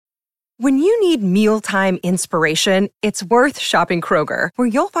When you need mealtime inspiration, it's worth shopping Kroger, where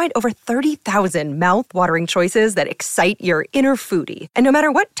you'll find over 30,000 mouth-watering choices that excite your inner foodie. And no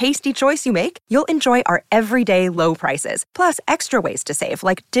matter what tasty choice you make, you'll enjoy our everyday low prices, plus extra ways to save,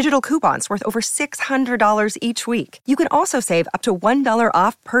 like digital coupons worth over $600 each week. You can also save up to $1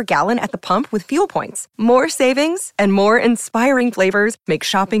 off per gallon at the pump with fuel points. More savings and more inspiring flavors make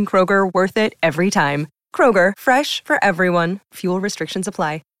shopping Kroger worth it every time. Kroger, fresh for everyone. Fuel restrictions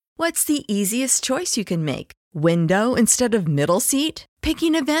apply. What's the easiest choice you can make? Window instead of middle seat?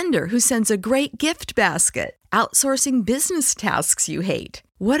 Picking a vendor who sends a great gift basket? Outsourcing business tasks you hate?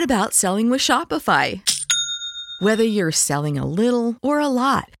 What about selling with Shopify? Whether you're selling a little or a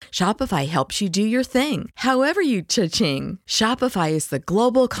lot, Shopify helps you do your thing, however you cha-ching. Shopify is the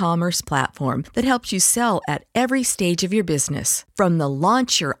global commerce platform that helps you sell at every stage of your business. From the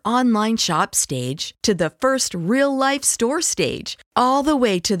launch your online shop stage to the first real-life store stage, all the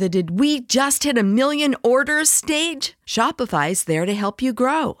way to the did we just hit 1 million orders stage. Shopify's there to help you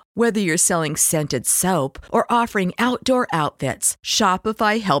grow. Whether you're selling scented soap or offering outdoor outfits,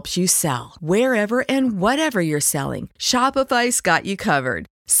 Shopify helps you sell. Wherever and whatever you're selling, Shopify's got you covered.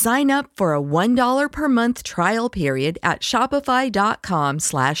 Sign up for a $1 per month trial period at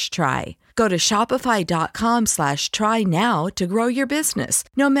shopify.com/try. Go to shopify.com/try now to grow your business,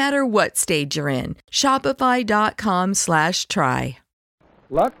 no matter what stage you're in. Shopify.com/try.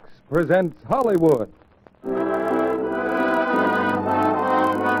 Lux presents Hollywood.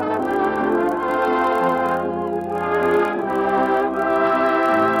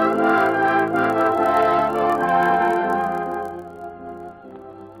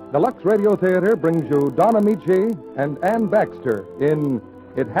 The Lux Radio Theater brings you Don Amici and Ann Baxter in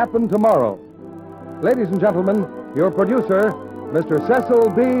It Happened Tomorrow. Ladies and gentlemen, your producer, Mr. Cecil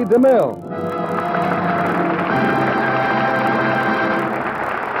B. DeMille.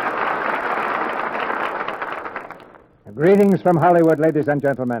 Greetings from Hollywood, ladies and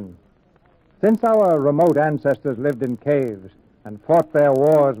gentlemen. Since our remote ancestors lived in caves and fought their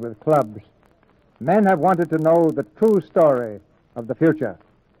wars with clubs, men have wanted to know the true story of the future.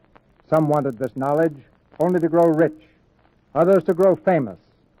 Some wanted this knowledge only to grow rich, others to grow famous,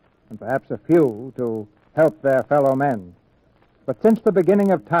 and perhaps a few to help their fellow men. But since the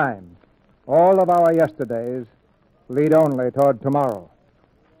beginning of time, all of our yesterdays lead only toward tomorrow.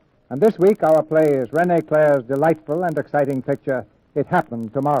 And this week our play is René Clair's delightful and exciting picture, It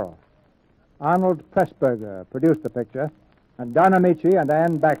Happened Tomorrow. Arnold Pressburger produced the picture, and Don Amici and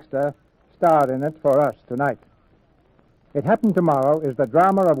Ann Baxter starred in it for us tonight. It Happened Tomorrow is the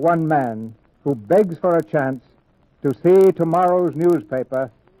drama of one man who begs for a chance to see tomorrow's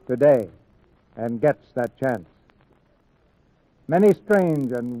newspaper today and gets that chance. Many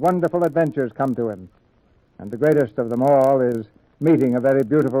strange and wonderful adventures come to him, and the greatest of them all is meeting a very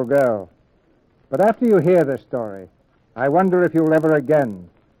beautiful girl. But after you hear this story, I wonder if you'll ever again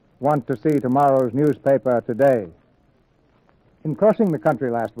want to see tomorrow's newspaper today. In crossing the country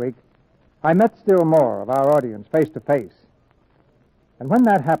last week, I met still more of our audience face to face. And when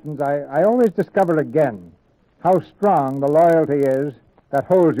that happens, I always discover again how strong the loyalty is that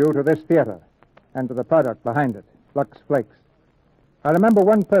holds you to this theater and to the product behind it, Lux Flakes. I remember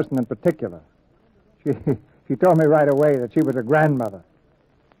one person in particular. She told me right away that she was a grandmother.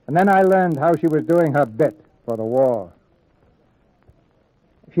 And then I learned how she was doing her bit for the war.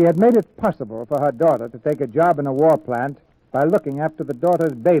 She had made it possible for her daughter to take a job in a war plant by looking after the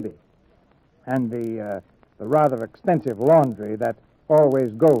daughter's baby and the rather extensive laundry that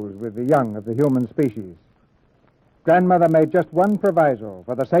always goes with the young of the human species. Grandmother made just one proviso.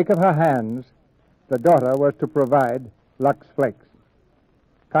 For the sake of her hands, the daughter was to provide Lux Flakes.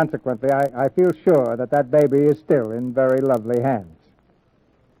 Consequently, I feel sure that baby is still in very lovely hands.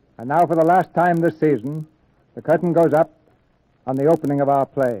 And now, for the last time this season, the curtain goes up on the opening of our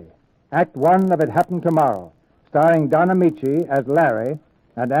play. Act One of It Happened Tomorrow, starring Don Amici as Larry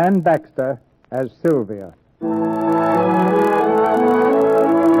and Ann Baxter as Sylvia.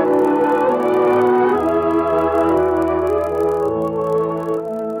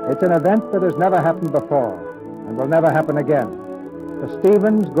 It's an event that has never happened before and will never happen again. The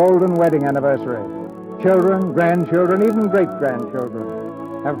Stevens' golden wedding anniversary. Children, grandchildren, even great-grandchildren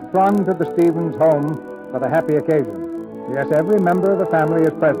have thronged to the Stevens' home for the happy occasion. Yes, every member of the family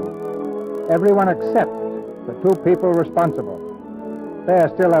is present. Everyone except the two people responsible. They're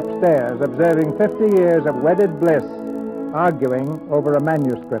still upstairs observing 50 years of wedded bliss, arguing over a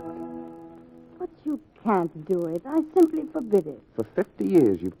manuscript. But you can't do it. I simply forbid it. For 50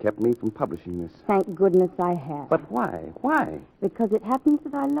 years you've kept me from publishing this. Thank goodness I have. But why? Why? Because it happens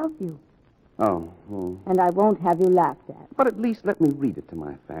that I love you. Oh, oh. And I won't have you laughed at. But at least let me read it to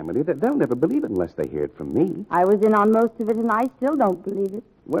my family. They'll never believe it unless they hear it from me. I was in on most of it, and I still don't believe it.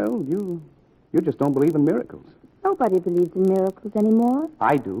 Well, you just don't believe in miracles. Nobody believes in miracles anymore.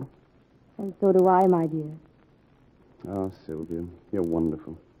 I do. And so do I, my dear. Oh, Sylvia, you're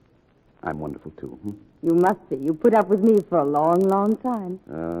wonderful. I'm wonderful, too. You must be. You put up with me for a long, long time.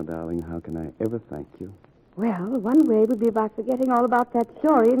 Oh, darling, how can I ever thank you? Well, one way would be by forgetting all about that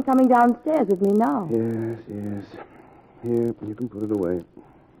story and coming downstairs with me now. Yes, yes. Here, you can put it away.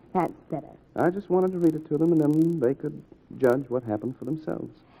 That's better. I just wanted to read it to them, and then they could judge what happened for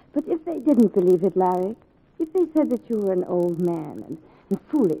themselves. But if they didn't believe it, Larry, if they said that you were an old man and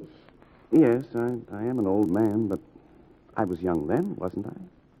foolish. Yes, I am an old man, but I was young then, wasn't I?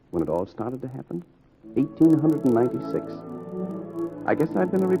 When it all started to happen? 1896. I guess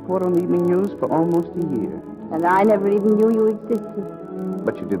I've been a reporter on the evening news for almost a year. And I never even knew you existed.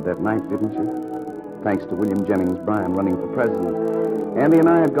 But you did that night, didn't you? Thanks to William Jennings Bryan running for president. Andy and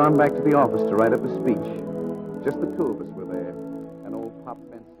I had gone back to the office to write up a speech. Just the two of us were there. And old Pop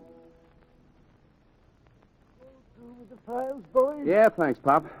Benson. Through with the files, boys? Yeah, thanks,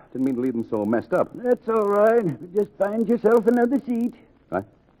 Pop. Didn't mean to leave them so messed up. That's all right. Just find yourself another seat. What?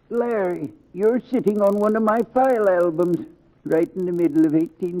 Larry, you're sitting on one of my file albums, right in the middle of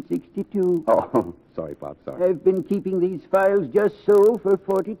 1862. Oh, sorry, Pop, sorry. I've been keeping these files just so for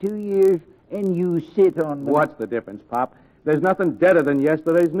 42 years, and you sit on them. What's the difference, Pop? There's nothing deader than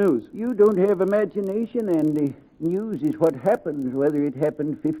yesterday's news. You don't have imagination, Andy. News is what happens, whether it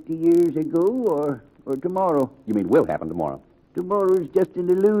happened 50 years ago or tomorrow. You mean will happen tomorrow? Tomorrow's just an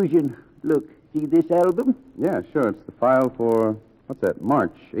illusion. Look, see this album? Yeah, sure. It's the file for, what's that,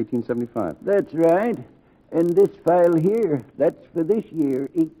 March 1875. That's right. And this file here, that's for this year,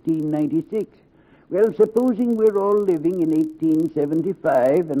 1896. Well, supposing we're all living in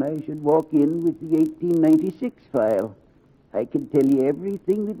 1875, and I should walk in with the 1896 file. I could tell you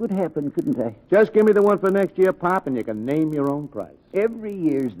everything that would happen, couldn't I? Just give me the one for next year, Pop, and you can name your own price. Every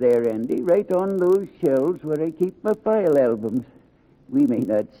year's there, Andy, right on those shelves where I keep my file albums. We may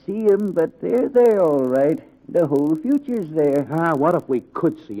not see 'em, but they're there all right. The whole future's there. Ah, what if we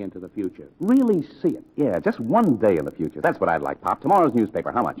could see into the future? Really see it? Yeah, just one day in the future. That's what I'd like, Pop. Tomorrow's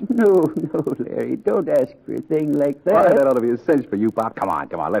newspaper. How much? No, Larry, don't ask for a thing like that. Why, that ought to be a cinch for you, Pop. Come on,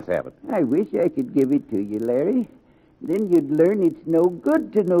 let's have it. I wish I could give it to you, Larry. Then you'd learn it's no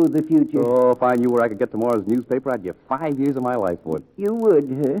good to know the future. Oh, if I knew where I could get tomorrow's newspaper, I'd give 5 years of my life for it. You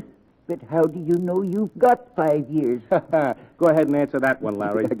would, huh? But how do you know you've got 5 years? Go ahead and answer that one,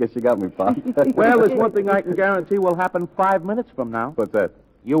 Larry. I guess you got me, Pop. Well, there's one thing I can guarantee will happen 5 minutes from now. What's that?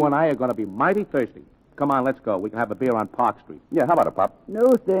 You and I are going to be mighty thirsty. Come on, let's go. We can have a beer on Park Street. Yeah, how about it, Pop?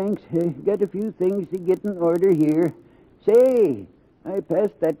 No, thanks. Got a few things to get in order here. Say, I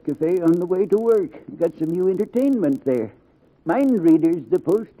passed that cafe on the way to work. Got some new entertainment there. Mind readers, the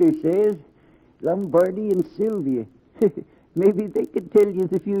poster says, Lombardi and Sylvia. Maybe they could tell you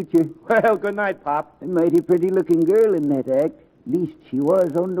the future. Well, good night, Pop. A mighty pretty-looking girl in that act. At least she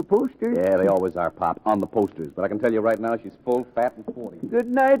was on the poster. Yeah, they always are, Pop, on the posters. But I can tell you right now, she's full, fat, and 40.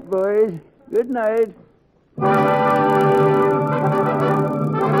 Good night, boys. Good night.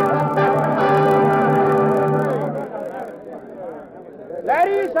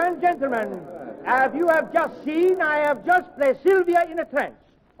 Ladies and gentlemen, as you have just seen, I have just placed Sylvia in a trance.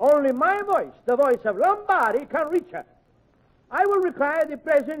 Only my voice, the voice of Lombardi, can reach her. I will require the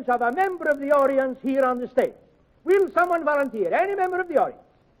presence of a member of the audience here on the stage. Will someone volunteer? Any member of the audience?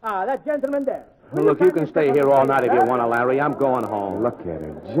 Ah, that gentleman there. Well, look, you can stay here all night if you want to, Larry. I'm going home. Look at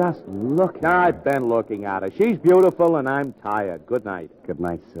her. Just look at her. I've been looking at her. She's beautiful, and I'm tired. Good night. Good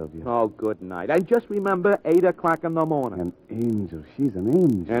night, Sylvia. Oh, good night. And just remember, 8 o'clock in the morning. An angel. She's an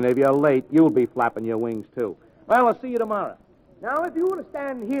angel. And if you're late, you'll be flapping your wings, too. Well, I'll see you tomorrow. Now, if you will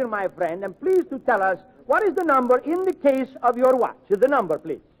stand here, my friend, and please to tell us what is the number in the case of your watch. The number,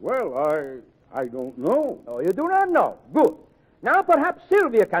 please. Well, I don't know. Oh, you do not know. Good. Now, perhaps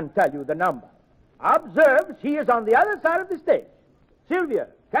Sylvia can tell you the number. Observe, she is on the other side of the stage. Sylvia,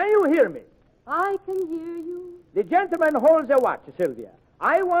 can you hear me? I can hear you. The gentleman holds a watch, Sylvia.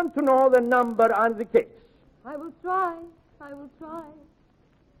 I want to know the number on the case. I will try.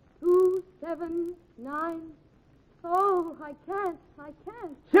 279. Oh, I can't.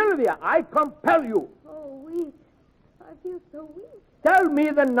 Sylvia, I compel you. Oh, weak. I feel so weak. Tell me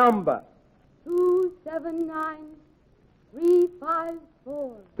the number.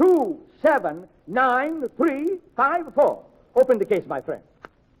 279354. 279354. Open the case, my friend.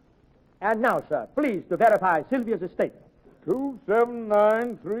 And now, sir, please to verify Sylvia's statement.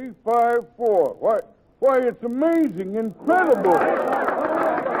 279354. Why, it's amazing, incredible.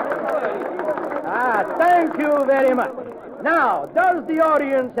 Thank you very much. Now, does the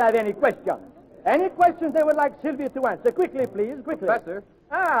audience have any questions? Any questions they would like Sylvia to answer? Quickly, please, quickly. Professor.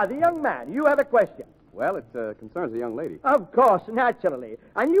 The young man. You have a question. Well, it concerns a young lady. Of course, naturally.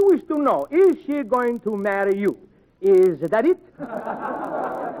 And you wish to know, is she going to marry you? Is that it?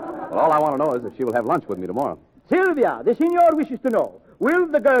 Well, all I want to know is if she will have lunch with me tomorrow. Sylvia, the signor wishes to know, will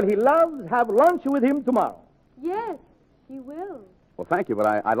the girl he loves have lunch with him tomorrow? Yes, she will. Well, thank you, but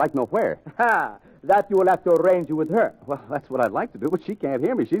I'd like to know where. That you will have to arrange with her. Well, that's what I'd like to do, but she can't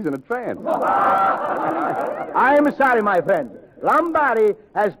hear me. She's in a trance. I'm sorry, my friend. Lombardi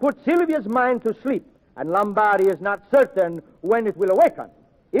has put Sylvia's mind to sleep, and Lombardi is not certain when it will awaken.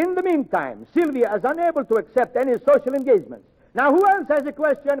 In the meantime, Sylvia is unable to accept any social engagements. Now, who else has a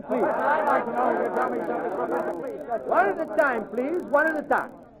question, please? I'd like to know. You tell me something. One at a time, please. One at a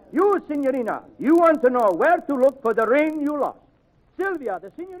time. You, Signorina, you want to know where to look for the ring you lost. Sylvia,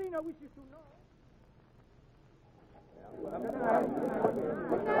 the Signorina wishes to know.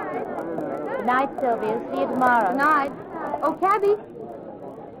 Good night, Sylvia. See you tomorrow. Good night. Oh, cabby.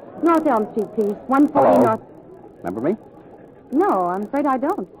 North Elm Street, please. 140 Hello. North. Remember me? No, I'm afraid I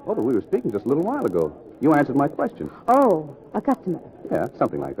don't. Oh, but we were speaking just a little while ago. You answered my question. Oh, a customer. Yeah,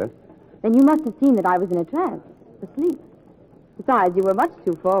 something like that. Then you must have seen that I was in a trance, asleep. Besides, you were much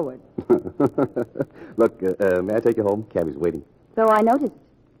too forward. Look, may I take you home? Cabby's waiting. So I noticed.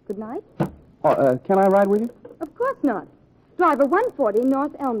 Good night. Oh, can I ride with you? Of course not. Driver 140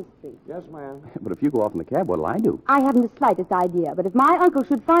 North Elm Street. Yes, ma'am. But if you go off in the cab, what'll I do? I haven't the slightest idea, but if my uncle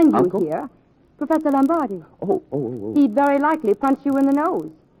should find you Uncle? here, Professor Lombardi, Oh. he'd very likely punch you in the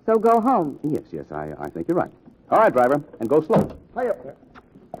nose. So go home. Yes, I think you're right. All right, driver, and go slow. Hurry up there.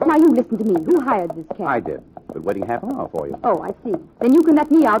 Now, you listen to me. Who hired this cab? I did. Been waiting half an hour for you. Oh, I see. Then you can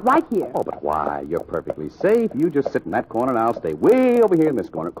let me out right here. Oh, but why? You're perfectly safe. You just sit in that corner, and I'll stay way over here in this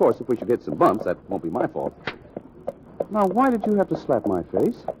corner. Of course, if we should hit some bumps, that won't be my fault. Now, why did you have to slap my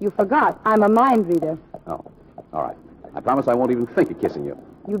face? You forgot. I'm a mind reader. Oh, all right. I promise I won't even think of kissing you.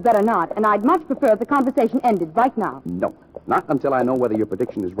 You'd better not, and I'd much prefer if the conversation ended right now. No, not until I know whether your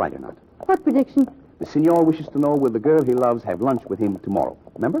prediction is right or not. What prediction? The signor wishes to know will the girl he loves have lunch with him tomorrow.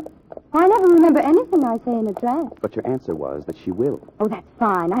 Remember? I never remember anything I say in a trance. But your answer was that she will. Oh, that's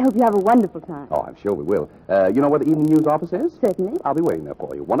fine. I hope you have a wonderful time. Oh, I'm sure we will. You know where the evening news office is? Certainly. I'll be waiting there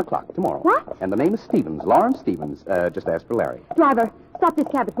for you. 1 o'clock tomorrow. What? And the name is Stevens, Lawrence Stevens. Just ask for Larry. Driver, stop this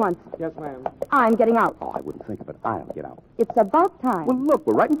cab at once. Yes, ma'am. I'm getting out. Oh, I wouldn't think of it. I'll get out. It's about time. Well, look,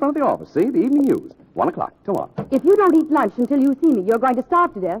 we're right in front of the office. See? The evening news. 1 o'clock tomorrow. If you don't eat lunch until you see me, you're going to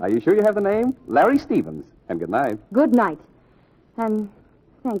starve to death. Are you sure you have the name? Larry Stevens. And good night. Good night. And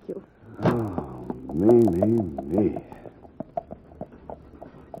thank you. Oh, me.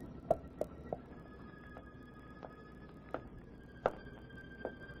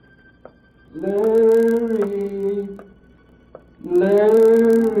 Larry.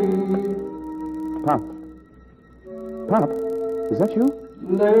 Pop, is that you?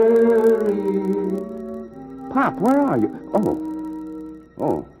 Larry. Pop, where are you?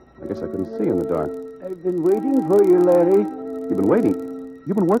 Oh, I guess I couldn't see in the dark. I've been waiting for you, Larry. You've been waiting?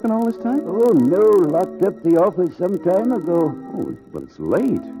 You've been working all this time? Oh, no, locked up the office some time ago. Oh, but it's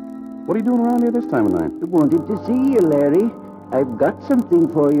late. What are you doing around here this time of night? I wanted to see you, Larry. I've got something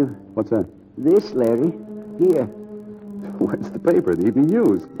for you. What's that? This, Larry. Here. Where's the paper, the evening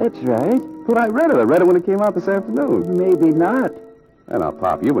news? That's right. But I read it. I read it when it came out this afternoon. Maybe not. And now,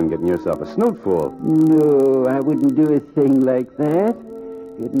 Pop, you've been getting yourself a snootful. No, I wouldn't do a thing like that.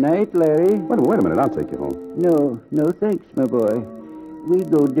 Good night, Larry. Wait a minute. I'll take you home. No, thanks, my boy. We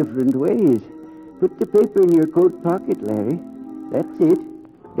go different ways. Put the paper in your coat pocket, Larry. That's it.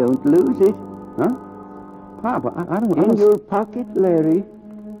 Don't lose it. Huh? Pop, I don't... In your pocket, Larry.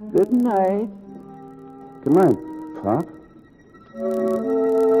 Good night. Good night, Pop.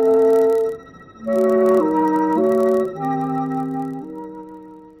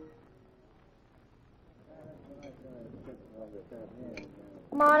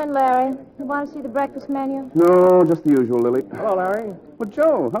 Morning, Larry. You want to see the breakfast menu? No, just the usual, Lily. Hello, Larry. Well,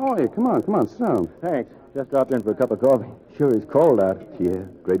 Joe, how are you? Come on, sit down. Thanks. Just dropped in for a cup of coffee. Sure is cold out. Yeah,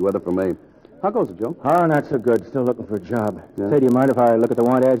 great weather for May. How goes it, Joe? Oh, not so good. Still looking for a job. Yeah. Say, do you mind if I look at the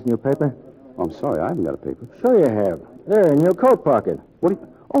want ads in your paper? Oh, I'm sorry, I haven't got a paper. Sure you have. There, in your coat pocket. What do you...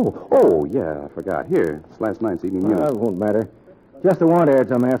 Oh, yeah, I forgot. Here, it's last night's evening news. It won't matter. Just the want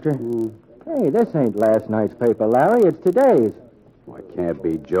ads I'm after. Hey, this ain't last night's paper, Larry. It's today's. Well, it can't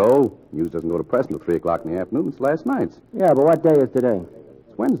be, Joe. News doesn't go to press until 3 o'clock in the afternoon. It's last night's. Yeah, but what day is today?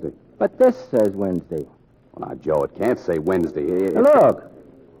 It's Wednesday. But this says Wednesday. Well, now, Joe, it can't say Wednesday. Look.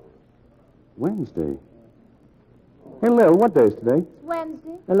 Wednesday. Hey, Lil, what day is today? It's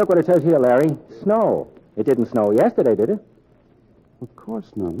Wednesday. And look what it says here, Larry. Snow. It didn't snow yesterday, did it? Of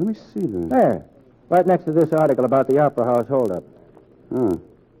course not. Let me see then. There. Right next to this article about the Opera House holdup. Huh.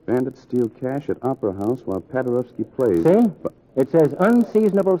 Bandits steal cash at Opera House while Paderewski plays. See? But It says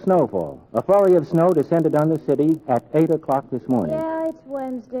unseasonable snowfall. A flurry of snow descended on the city at 8 o'clock this morning. Yeah, it's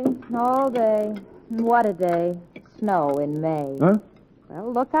Wednesday. All day. What a day. Snow in May. Huh?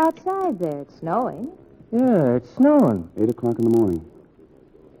 Well, look outside there. It's snowing. Yeah, it's snowing. 8 o'clock in the morning.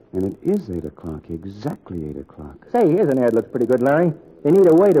 And it is 8 o'clock. Exactly 8 o'clock. Say, here's an ad that looks pretty good, Larry. They need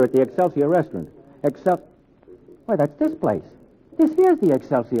a waiter at the Excelsior restaurant. Why, that's this place. This here's the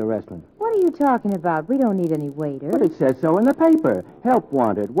Excelsior restaurant. What are you talking about? We don't need any waiters. But it says so in the paper. Help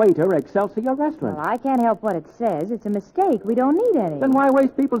wanted. Waiter, Excelsior restaurant. Well, I can't help what it says. It's a mistake. We don't need any. Then why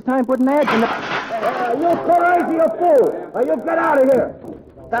waste people's time putting ads in the... You crazy, you fool! Now, you get out of here.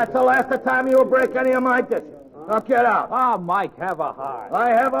 That's the last time you'll break any of my dishes. Now, get out. Ah, Mike, have a heart. I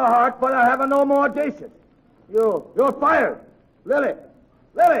have a heart, but I have no more dishes. You're fired. Lily!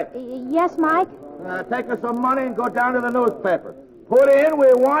 Yes, Mike? Take us some money and go down to the newspaper. Put in, we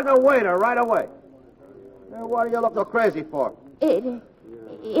want a waiter right away. What do you look so crazy for? In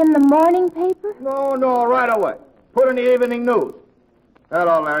the morning paper? No, right away. Put in the evening news.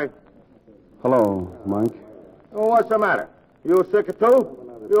 Hello, Larry. Hello, Mike. What's the matter? You sick too?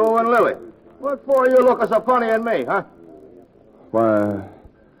 You and Lily. What for are you looking so funny at me, huh? Why,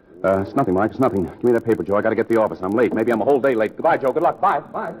 it's nothing, Mike. It's nothing. Give me that paper, Joe. I got to get to the office. I'm late. Maybe I'm a whole day late. Goodbye, Joe. Good luck. Bye.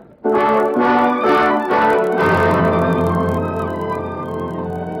 Bye.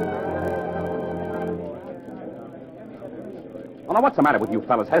 Well, now, what's the matter with you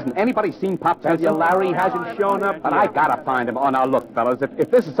fellas? Hasn't anybody seen Pop Benson? Larry hasn't shown up. But I gotta find him. Oh, now, look, fellas, if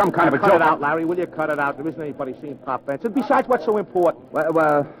this is some kind of a Cut joke... it out, Larry. Will you cut it out? There isn't anybody seen Pop Benson. Besides, what's so important?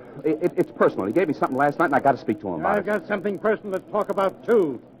 Well, it's personal. He gave me something last night, and I got to speak to him about I've got something personal to talk about,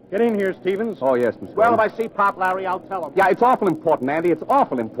 too. Get in here, Stevens. Oh, yes, Mr. Well, Gordon. if I see Pop Larry, I'll tell him. Yeah, it's awful important, Andy. It's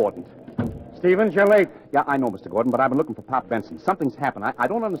awful important. Stevens, you're late. Yeah, I know, Mr. Gordon, but I've been looking for Pop Benson. Something's happened. I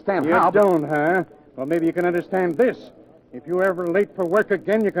don't understand You how... don't, huh? Well, maybe you can understand this. If you're ever late for work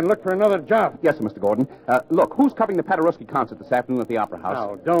again, you can look for another job. Yes, sir, Mr. Gordon. Look, who's covering the Paderewski concert this afternoon at the Opera House?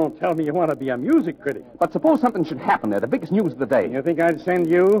 Now, don't tell me you want to be a music critic. But suppose something should happen there, the biggest news of the day. You think I'd send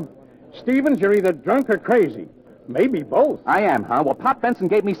you? Stevens, you're either drunk or crazy. Maybe both. I am, huh? Well, Pop Benson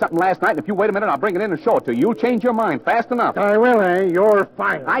gave me something last night, and if you wait a minute, I'll bring it in and show it to you. You'll change your mind fast enough. I will, eh? You're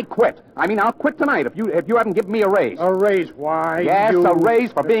fired. I quit. I'll quit tonight if you haven't given me a raise. A raise? Why? Yes, a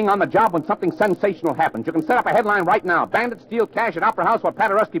raise for being on the job when something sensational happens. You can set up a headline right now. Bandits steal cash at Opera House while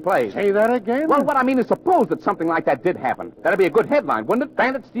Paderewski plays. Say that again? Well, what I mean is suppose that something like that did happen. That'd be a good headline, wouldn't it?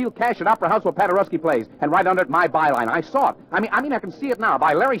 Bandits steal cash at Opera House while Paderewski plays. And right under it, my byline. I saw it. I mean, I can see it now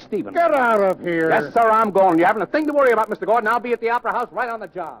by Larry Stevens. Get out of here. Yes, sir, I'm going. You haven't a thing to worry about, Mr. Gordon. I'll be at the Opera House right on the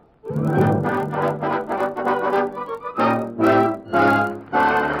job.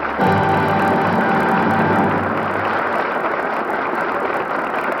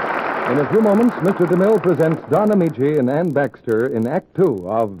 In a few moments, Mr. DeMille presents Don Amici and Ann Baxter in Act Two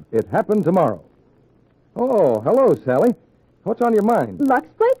of It Happened Tomorrow. Oh, hello, Sally. What's on your mind? Lux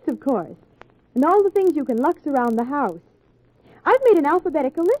Flakes, of course. And all the things you can Lux around the house. I've made an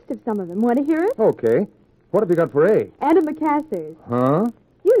alphabetical list of some of them. Want to hear it? Okay. What have you got for A? Antimacassars. Huh?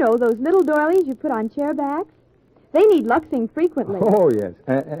 You know, those little doilies you put on chair backs? They need luxing frequently. Oh, yes.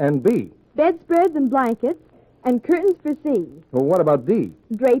 And B? Bedspreads and blankets, and curtains for C. Well, what about D?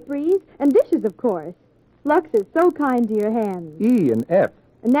 Draperies, and dishes, of course. Lux is so kind to your hands. E and F?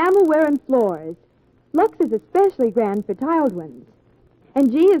 Enamelware and floors. Lux is especially grand for tiled ones.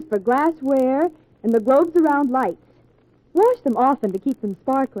 And G is for glassware and the globes around lights. Wash them often to keep them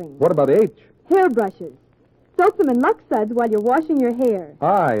sparkling. What about H? Hairbrushes. Soak them in Lux suds while you're washing your hair.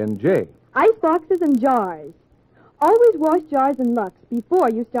 I and J? Ice boxes and jars. Always wash jars in Lux before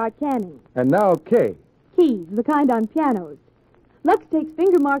you start canning. And now K? Keys, the kind on pianos. Lux takes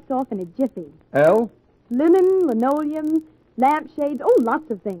finger marks off in a jiffy. L? Linen, linoleum, lampshades, lots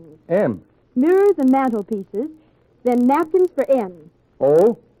of things. M? Mirrors and mantelpieces. Then napkins for N.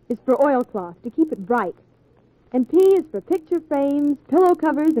 O? Is for oilcloth to keep it bright. And P is for picture frames, pillow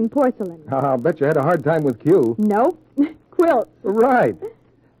covers, and porcelain. I'll bet you had a hard time with Q. Nope. Quilts. Right.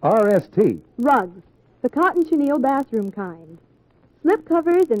 R-S-T? Rugs. The cotton chenille bathroom kind. Slip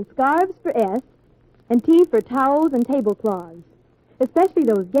covers and scarves for S. And T for towels and tablecloths. Especially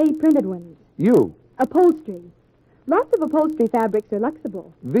those gay printed ones. U? Upholstery. Lots of upholstery fabrics are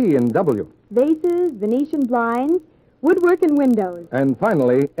Luxable. V and W? Vases, Venetian blinds, woodwork and windows. And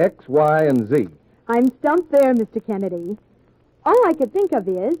finally, X, Y, and Z. I'm stumped there, Mr. Kennedy. All I could think of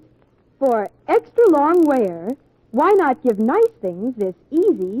is, for extra long wear, Why not give nice things this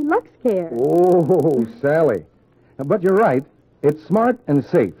easy Lux Care? Oh, Sally. But you're right. It's smart and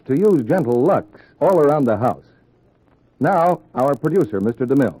safe to use Gentle Lux all around the house. Now, our producer, Mr.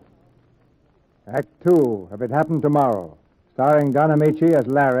 DeMille. Act 2 of It Happened Tomorrow, starring Don Amici as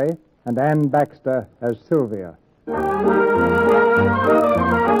Larry and Ann Baxter as Sylvia.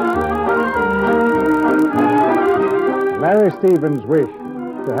 Larry Stevens' wish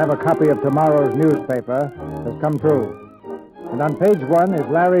to have a copy of tomorrow's newspaper has come true. And on page 1 is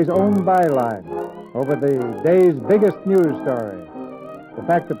Larry's own byline over the day's biggest news story. The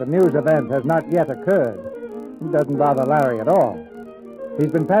fact that the news event has not yet occurred doesn't bother Larry at all.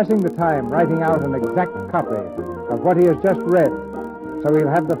 He's been passing the time writing out an exact copy of what he has just read, so he'll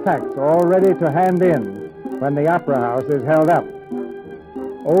have the facts all ready to hand in when the Opera House is held up.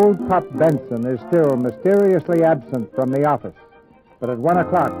 Old Pop Benson is still mysteriously absent from the office, but at 1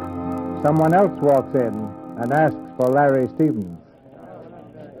 o'clock, someone else walks in and asks for Larry Stevens.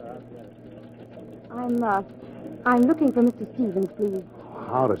 I'm looking for Mr. Stevens, please.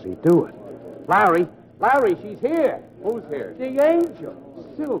 How does he do it? Larry, she's here. Who's here? The angel.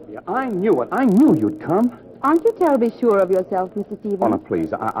 Sylvia, I knew it. I knew you'd come. Aren't you terribly sure of yourself, Mr. Stevens? Oh, no,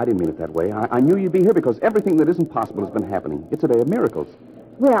 please. I didn't mean it that way. I knew you'd be here because everything that isn't possible has been happening. It's a day of miracles.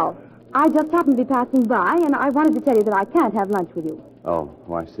 Well, I just happened to be passing by, and I wanted to tell you that I can't have lunch with you. Oh,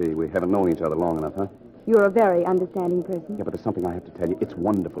 I see. We haven't known each other long enough, huh? You're a very understanding person. Yeah, but there's something I have to tell you. It's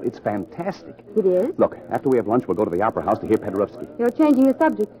wonderful. It's fantastic. It is? Look, after we have lunch, we'll go to the Opera House to hear Paderewski. You're changing the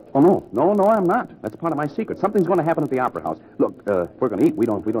subject. Oh, no, I'm not. That's part of my secret. Something's going to happen at the Opera House. Look, if we're going to eat, we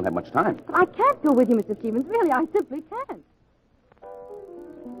don't have much time. But I can't go with you, Mr. Stevens. Really, I simply can't.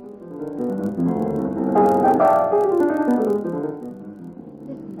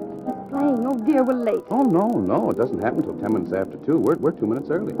 It's playing. Oh, dear, we're late. Oh, no. It doesn't happen until 10 minutes after 2. We're 2 minutes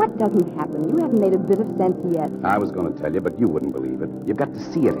early. What doesn't happen? You haven't made a bit of sense yet. I was going to tell you, but you wouldn't believe it. You've got to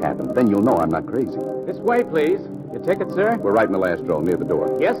see it happen. Then you'll know I'm not crazy. This way, please. Your ticket, sir? We're right in the last row, near the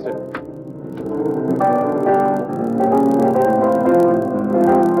door. Yes, sir.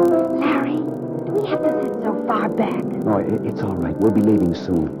 Larry, do we have to sit so far back? No, it's all right. We'll be leaving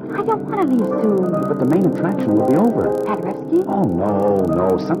soon. I don't want to leave soon. But the main attraction will be over. Paderewski? Oh,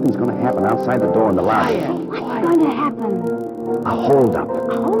 no. Something's going to happen outside the door in the lobby. What's going to happen? A hold-up.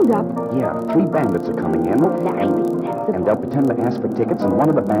 A hold-up? Yeah, 3 bandits are coming in. Larry, and they'll pretend to ask for tickets, and one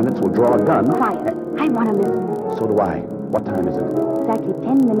of the bandits will draw a gun. Quiet. I want to listen. So do I. What time is it? Exactly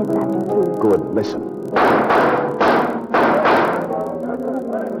 10 minutes after 2. Good. Listen.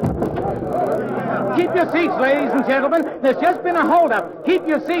 Keep your seats, ladies and gentlemen. There's just been a holdup. Keep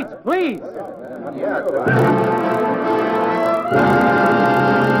your seats, please.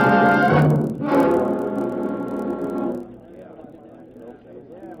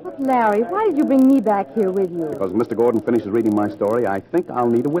 Look, Larry, why did you bring me back here with you? Because Mr. Gordon finishes reading my story, I think I'll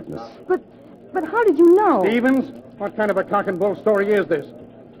need a witness. But how did you know? Stevens, what kind of a cock and bull story is this?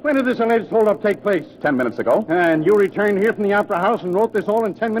 When did this alleged holdup take place? 10 minutes ago. And you returned here from the Opera House and wrote this all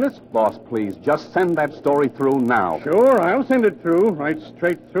in 10 minutes? Boss, please, just send that story through now. Sure, I'll send it through, right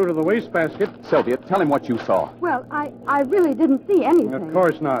straight through to the wastebasket. Sylvia, tell him what you saw. Well, I really didn't see anything. Of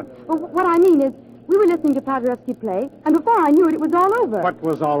course not. Well, what I mean is, we were listening to Paderewski play, and before I knew it, it was all over. What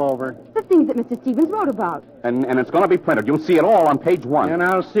was all over? The things that Mr. Stevens wrote about. And it's going to be printed. You'll see it all on page 1. And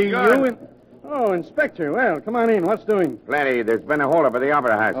I'll see you in... Oh, Inspector. Well, come on in. What's doing? Plenty. There's been a holdup at the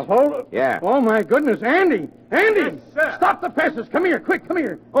Opera House. A holdup? Yeah. Oh, my goodness. Andy! Yes, sir. Stop the presses. Come here. Quick, come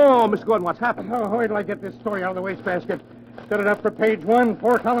here. Oh, Mr. Gordon, what's happened? Oh, wait till I get this story out of the wastebasket. Set it up for page 1,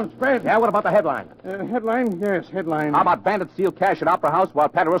 4-column spread. Yeah, what about the headline? Headline? Yes, headline. How about bandits steal cash at Opera House while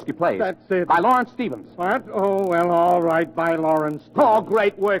Paderewski plays? That's it. By Lawrence Stevens. What? Oh, well, all right, by Lawrence. Oh,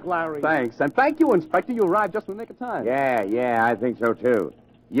 great work, Larry. Thanks. And thank you, Inspector. You arrived just in the nick of time. Yeah, I think so, too.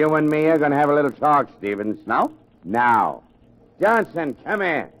 You and me are going to have a little talk, Stevens. Now? Now. Johnson, come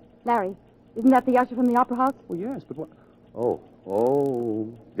here. Larry, isn't that the usher from the Opera House? Well, yes, but what... Oh.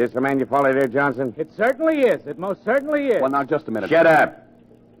 This the man you followed here, Johnson? It certainly is. It most certainly is. Well, now, just a minute. Shut up.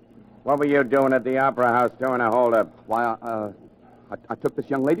 What were you doing at the Opera House doing a holdup? Why, I took this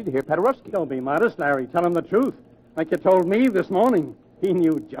young lady to hear Paderewski. Don't be modest, Larry. Tell him the truth. Like you told me this morning. He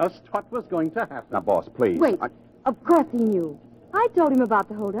knew just what was going to happen. Now, boss, please. Wait. Of course he knew. I told him about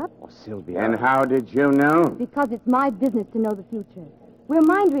the holdup. Oh, Sylvia. And how did you know? Because it's my business to know the future. We're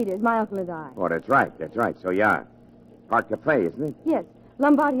mind readers, my uncle and I. Oh, that's right. So you are. Park Cafe, isn't it? Yes,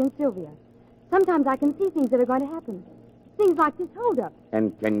 Lombardi and Sylvia. Sometimes I can see things that are going to happen. Things like this holdup.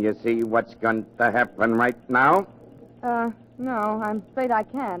 And can you see what's going to happen right now? No, I'm afraid I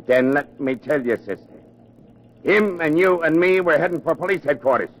can't. Then let me tell you, sister. Him and you and me, we're heading for police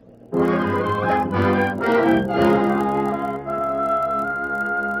headquarters.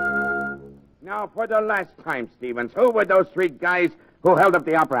 Now, for the last time, Stevens, who were those three guys who held up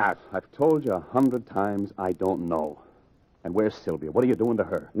the Opera House? I've told you 100 times I don't know. And where's Sylvia? What are you doing to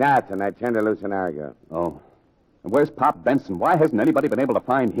her? Nothing. I turned her loose an hour ago. Oh. And where's Pop Benson? Why hasn't anybody been able to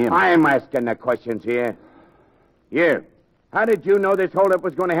find him? I'm asking the questions here. You. How did you know this holdup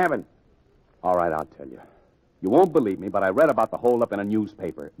was going to happen? All right, I'll tell you. You won't believe me, but I read about the holdup in a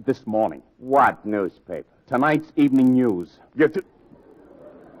newspaper this morning. What newspaper? Tonight's Evening News.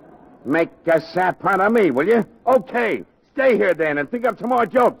 Make a sap out of me, will you? Okay. Stay here then and think up some more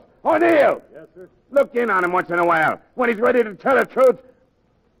jokes. O'Neill! Yes, sir? Look in on him once in a while. When he's ready to tell the truth,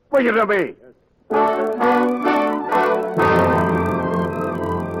 bring it to me.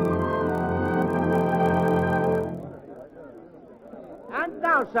 And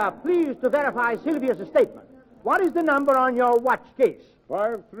now, sir, please to verify Sylvia's statement. What is the number on your watch case?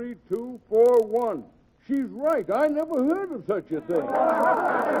 53241. She's right. I never heard of such a thing.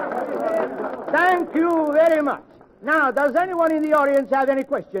 Thank you very much. Now, does anyone in the audience have any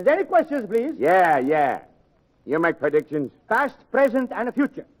questions? Any questions, please? Yeah. You make predictions? Past, present, and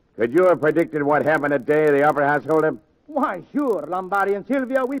future. Could you have predicted what happened the day of the Opera House holdup? Why, sure, Lombardi and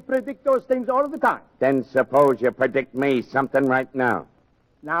Sylvia, we predict those things all the time. Then suppose you predict me something right now.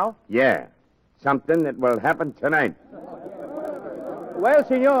 Now? Yeah. Something that will happen tonight. Well,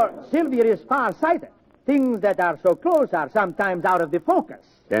 senor, Sylvia is far-sighted. Things that are so close are sometimes out of the focus.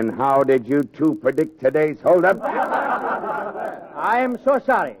 Then how did you two predict today's holdup? I am so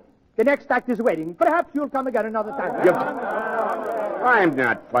sorry. The next act is waiting. Perhaps you'll come again another time. I'm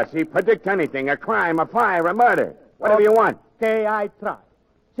not fussy. Predict anything. A crime, a fire, a murder. Whatever you want. Okay, I try.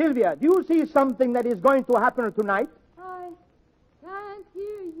 Sylvia, do you see something that is going to happen tonight? I can't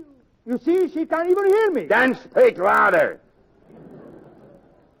hear you. You see, she can't even hear me. Then speak louder.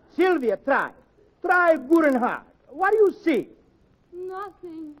 Sylvia, try. Try good and hard. What do you see?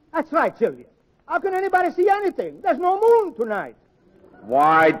 Nothing. That's right, Sylvia. How can anybody see anything? There's no moon tonight.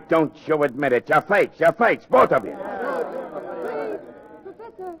 Why don't you admit it? You're fakes, both of you. Wait,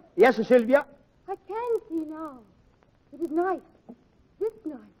 Professor. Yes, Sylvia? I can see now. It is night. This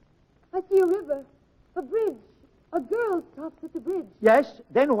night. I see a river, a bridge. A girl stops at the bridge. Yes,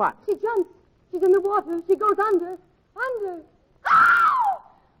 then what? She jumps. She's in the water. She goes under. Under. Ow!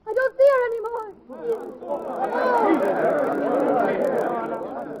 I don't see her anymore.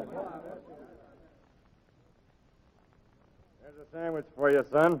 There's a sandwich for you,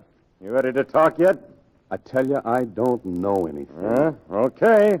 son. You ready to talk yet? I tell you, I don't know anything.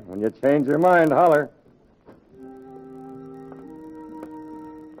 Okay. When you change your mind, holler.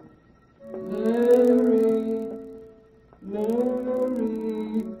 Larry.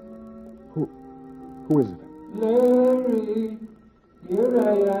 Who is it? Larry. Here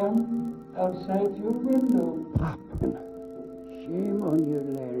I am, outside your window. Pop. Shame on you,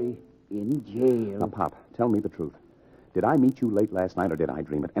 Larry. In jail. Now, Pop, tell me the truth. Did I meet you late last night, or did I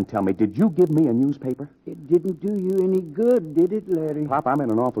dream it? And tell me, did you give me a newspaper? It didn't do you any good, did it, Larry? Pop, I'm in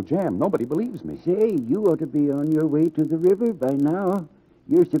an awful jam. Nobody believes me. Say, you ought to be on your way to the river by now.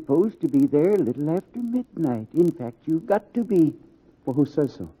 You're supposed to be there a little after midnight. In fact, you've got to be. Well, who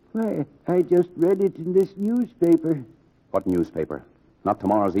says so? Why, I just read it in this newspaper. What newspaper? Not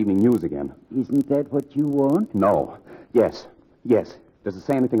tomorrow's Evening News again. Isn't that what you want? No. Yes. Does it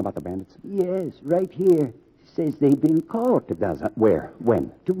say anything about the bandits? Yes, right here. Says they've been caught. It does. Where?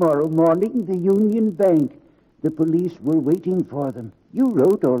 When? Tomorrow morning, the Union Bank. The police were waiting for them. You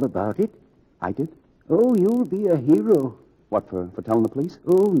wrote all about it. I did? Oh, you'll be a hero. What, for telling the police?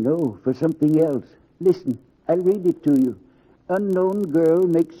 Oh, no, for something else. Listen, I'll read it to you. Unknown girl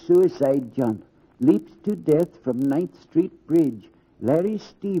makes suicide jump. Leaps to death from 9th Street Bridge. Larry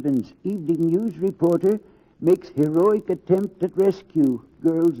Stevens, Evening News reporter, makes heroic attempt at rescue.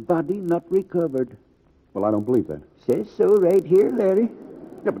 Girl's body not recovered. Well, I don't believe that. Says so right here, Larry.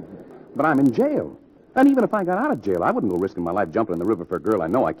 Yeah, but I'm in jail. And even if I got out of jail, I wouldn't go risking my life jumping in the river for a girl I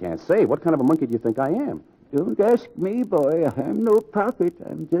know I can't save. What kind of a monkey do you think I am? Don't ask me, boy. I'm no prophet.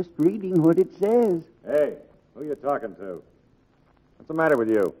 I'm just reading what it says. Hey, who you talking to? What's the matter with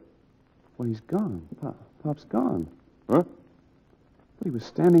you? Well, he's gone. Pop's gone. Huh? But he was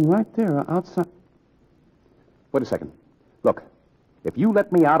standing right there outside. Wait a second. Look, if you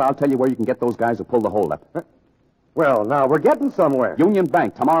let me out, I'll tell you where you can get those guys who pulled the holdup. Huh? Well, now, we're getting somewhere. Union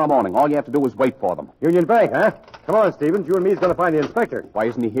Bank, tomorrow morning. All you have to do is wait for them. Union Bank, huh? Come on, Stevens. You and me's going to find the inspector. Why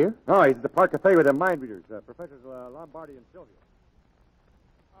isn't he here? Oh, he's at the Park Cafe with the mind readers, Professors Lombardi and Sylvia.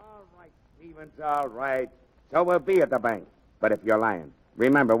 All right, Stevens, all right. So we'll be at the bank. But if you're lying,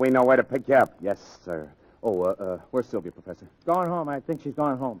 remember, we know where to pick you up. Yes, sir. Oh, where's Sylvia, Professor? Gone home. I think she's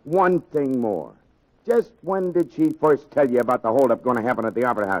gone home. One thing more. Just when did she first tell you about the holdup going to happen at the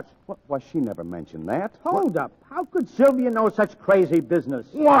Opera House? Why, she never mentioned that. Hold up. How could Sylvia know such crazy business?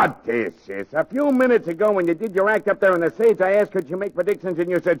 What is this? A few minutes ago when you did your act up there in the stage, I asked could you make predictions,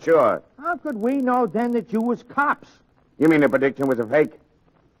 and you said sure. How could we know then that you was cops? You mean the prediction was a fake?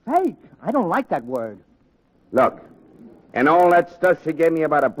 Fake? I don't like that word. Look, and all that stuff she gave me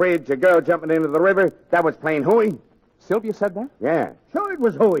about a bridge, a girl jumping into the river, that was plain hooey. Sylvia said that? Yeah. Sure it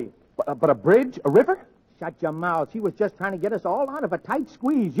was hooey. But a bridge? A river? Shut your mouth. She was just trying to get us all out of a tight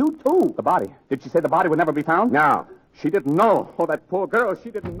squeeze. You too. The body. Did she say the body would never be found? No. She didn't know. Oh, that poor girl, she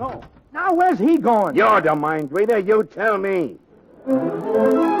didn't know. Now, where's he going? You're the mind reader. You tell me.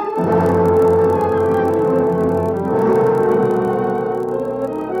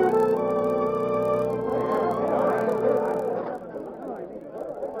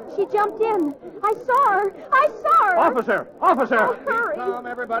 She jumped in. I saw her. I saw her. Officer! Officer! Oh, hurry. Calm,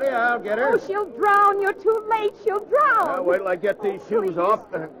 everybody. I'll get her. Oh, she'll drown. You're too late. She'll drown. Wait till I get these shoes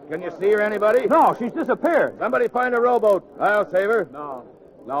off. Can you see her, anybody? No, she's disappeared. Somebody find a rowboat. I'll save her.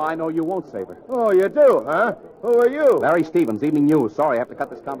 No, I know you won't save her. Oh, you do, huh? Who are you? Larry Stevens, Evening News. Sorry, I have to cut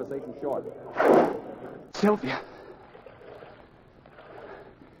this conversation short. Sylvia.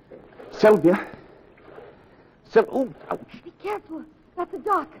 Sylvia. Ooh, ouch. Be careful. That's a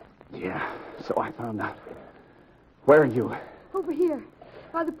dock. Yeah, so I found out. Where are you? Over here.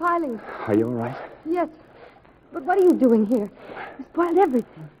 By the piling. Are you all right? Yes. But what are you doing here? You spoiled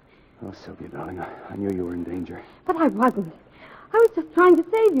everything. Oh, Sylvia, darling, I knew you were in danger. But I wasn't. I was just trying to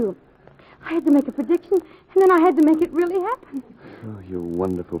save you. I had to make a prediction, and then I had to make it really happen. Oh, you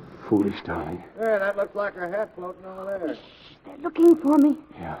wonderful, foolish darling. There, that looks like her hat floating over there. Shh, they're looking for me.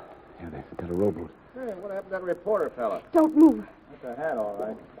 Yeah, they've got a rowboat. Hey, what happened to that reporter fella? Don't move. That's a hat, all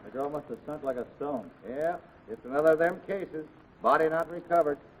right. The girl must have sunk like a stone. Yeah, it's another of them cases. Body not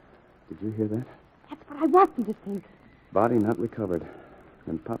recovered. Did you hear that? That's what I want them to think. Body not recovered.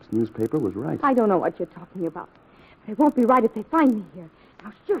 And Pop's newspaper was right. I don't know what you're talking about. But it won't be right if they find me here.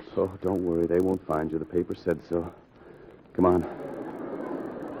 Now, shush. Oh, don't worry. They won't find you. The paper said so. Come on.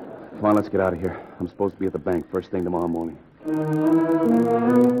 Come on, let's get out of here. I'm supposed to be at the bank first thing tomorrow morning.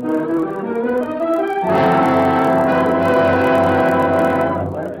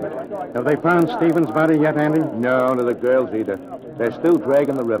 Have they found Stevens' body yet, Andy? No, nor the girls either. They're still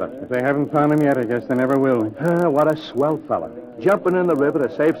dragging the river. If they haven't found him yet, I guess they never will. What a swell fella. Jumping in the river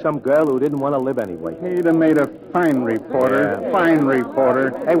to save some girl who didn't want to live anyway. He'd have made a fine reporter. Yeah. Fine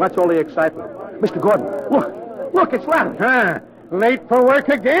reporter. Hey, what's all the excitement? Mr. Gordon, look. Look, it's Larry. Huh? Late for work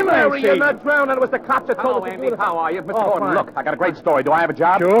again, Larry, I see. you're not drowning. It was the cops that told Hello, us to Andy. do this. How are you? Mr. Oh, Gordon, fine. look, I got a great story. Do I have a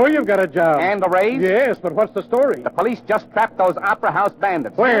job? Sure, you've got a job. And a raise? Yes, but what's the story? The police just trapped those Opera House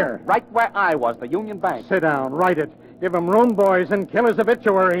bandits. Where? Right where I was, the Union Bank. Sit down, write it. Give 'em room, boys, and killer's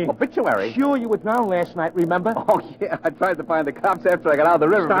obituary. Obituary? Sure, you were drowned last night, remember? Oh, yeah. I tried to find the cops after I got out of the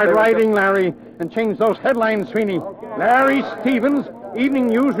river. Start writing, Larry, and change those headlines, Sweeney. Okay. Larry Stevens, Evening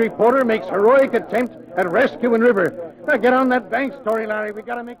News reporter, makes heroic attempt at rescue in river. Now get on that bank story, Larry. We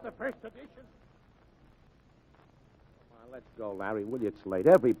got to make the first edition. Let's go, Larry, will you? It's late.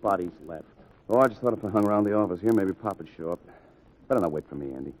 Everybody's left. Oh, I just thought if I hung around the office here, maybe Pop would show up. Better not wait for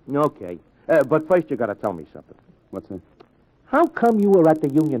me, Andy. Okay. But first you got to tell me something. What's that? How come you were at the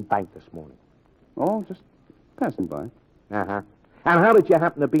Union Bank this morning? Oh, just passing by. Uh-huh. And how did you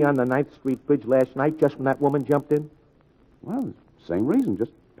happen to be on the 9th Street Bridge last night, just when that woman jumped in? Well, same reason,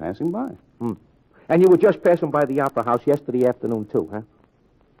 just passing by. And you were just passing by the Opera House yesterday afternoon, too, huh?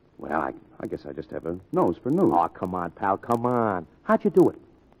 Well, I guess I just have a nose for news. Oh, come on, pal, come on. How'd you do it?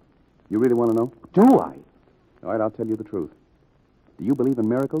 You really want to know? Do I? All right, I'll tell you the truth. Do you believe in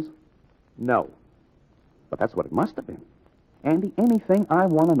miracles? No. But that's what it must have been. Andy, anything I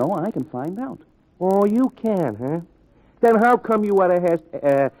want to know, I can find out. Oh, you can, huh? Then how come you had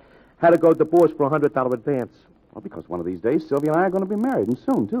to go divorce for $100 advance? Well, because one of these days, Sylvia and I are going to be married, and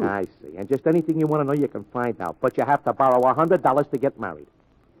soon, too. I see. And just anything you want to know, you can find out. But you have to borrow $100 to get married.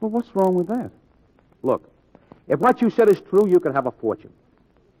 Well, what's wrong with that? Look, if what you said is true, you can have a fortune.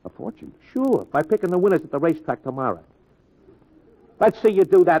 A fortune? Sure, by picking the winners at the racetrack tomorrow. Let's see you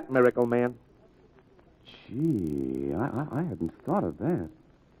do that, Miracle Man. Gee, I hadn't thought of that.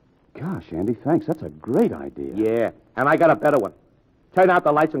 Gosh, Andy, thanks. That's a great idea. Yeah, and I got a better one. Turn out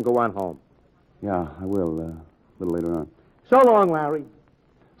the lights and go on home. Yeah, I will, a little later on. So long, Larry.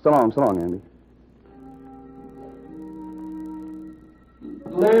 So long, Andy.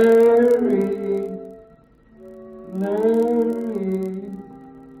 Larry.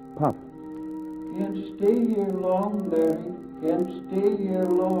 Pop. Can't stay here long, Larry. Can't stay here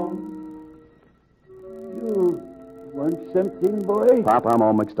long. You Want something, boy? Pop, I'm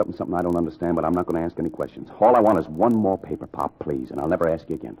all mixed up in something I don't understand, but I'm not going to ask any questions. All I want is one more paper, Pop, please, and I'll never ask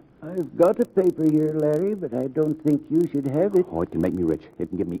you again. I've got a paper here, Larry, but I don't think you should have it. Oh, it can make me rich. It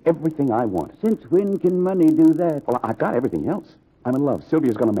can give me everything I want. Since when can money do that? Well, I've got everything else. I'm in love.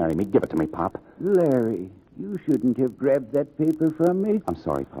 Sylvia's going to marry me. Give it to me, Pop. Larry, you shouldn't have grabbed that paper from me. I'm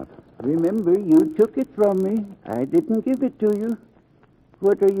sorry, Pop. Remember, you took it from me. I didn't give it to you.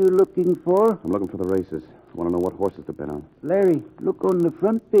 What are you looking for? I'm looking for the races. I want to know what horses they've been on. Larry, look on the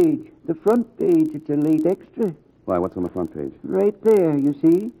front page. The front page, it's a late extra. Why, what's on the front page? Right there, you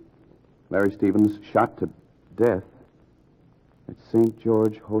see? Larry Stevens shot to death at St.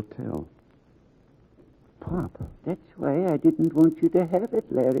 George Hotel. Pop. That's why I didn't want you to have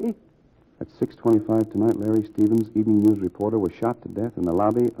it, Larry. At 6:25 tonight, Larry Stevens, evening news reporter, was shot to death in the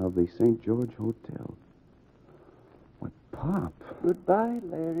lobby of the St. George Hotel. What, Pop? Goodbye,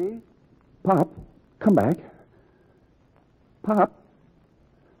 Larry. Pop, come back. Pop.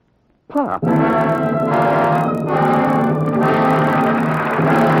 Pop. We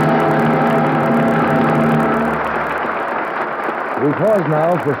pause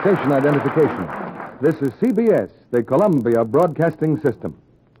now for station identification. This is CBS, the Columbia Broadcasting System.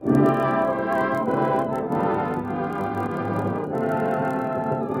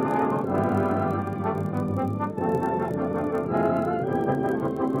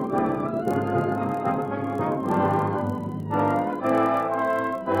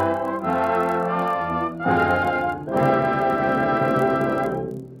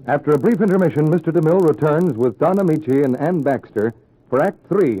 After a brief intermission, Mr. DeMille returns with Don Amici and Ann Baxter for Act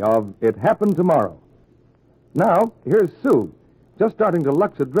 3 of It Happened Tomorrow. Now, here's Sue, just starting to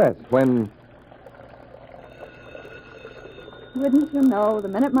Lux a dress when... Wouldn't you know, the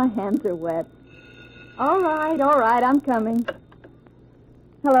minute my hands are wet. All right, I'm coming.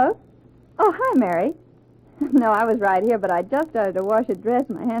 Hello? Oh, hi, Mary. No, I was right here, but I just started to wash a dress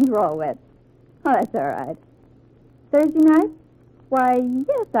and my hands were all wet. Oh, that's all right. Thursday night? Why,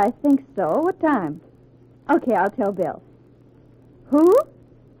 yes, I think so. What time? Okay, I'll tell Bill. Who?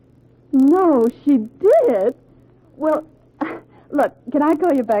 No, she did. Well, look, can I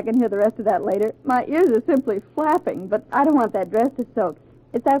call you back and hear the rest of that later? My ears are simply flapping, but I don't want that dress to soak.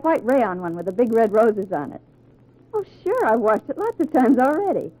 It's that white rayon one with the big red roses on it. Oh, sure, I've washed it lots of times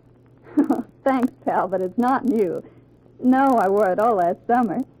already. Thanks, pal, but it's not new. No, I wore it all last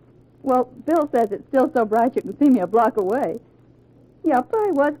summer. Well, Bill says it's still so bright you can see me a block away. Yeah, I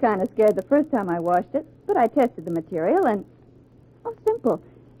probably was kind of scared the first time I washed it, but I tested the material and... Oh, simple.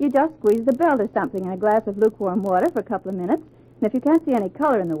 You just squeeze the belt or something in a glass of lukewarm water for a couple of minutes, and if you can't see any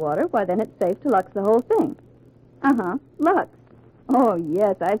color in the water, why, then it's safe to Lux the whole thing. Uh-huh, Lux. Oh,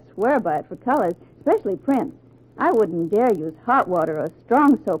 yes, I swear by it for colors, especially prints. I wouldn't dare use hot water or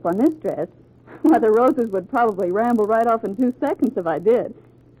strong soap on this dress. Why, the roses would probably ramble right off in 2 seconds if I did.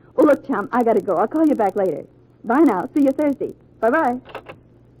 Oh, look, chum, I gotta go. I'll call you back later. Bye now. See you Thursday. Bye-bye.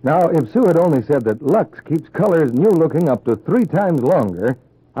 Now, if Sue had only said that Lux keeps colors new-looking up to 3 times longer,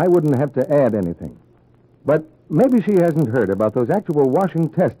 I wouldn't have to add anything. But maybe she hasn't heard about those actual washing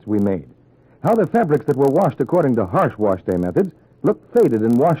tests we made. How the fabrics that were washed according to harsh wash day methods looked faded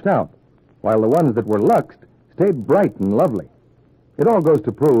and washed out, while the ones that were Luxed stayed bright and lovely. It all goes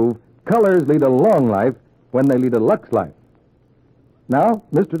to prove colors lead a long life when they lead a Lux life. Now,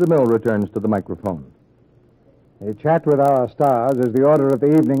 Mr. DeMille returns to the microphone. A chat with our stars is the order of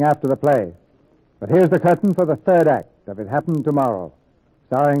the evening after the play. But here's the curtain for the third act of It Happened Tomorrow,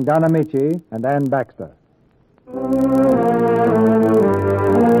 starring Don Amici and Ann Baxter.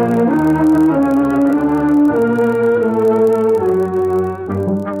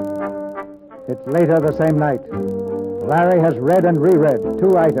 It's later the same night. Larry has read and reread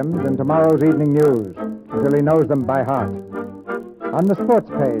 2 items in tomorrow's evening news until he knows them by heart. On the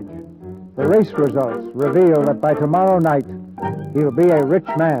sports page, the race results reveal that by tomorrow night, he'll be a rich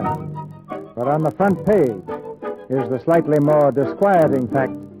man. But on the front page is the slightly more disquieting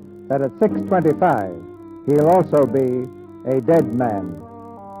fact that at 6:25, he'll also be a dead man.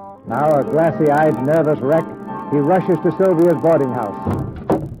 Now, a glassy-eyed, nervous wreck, he rushes to Sylvia's boarding house.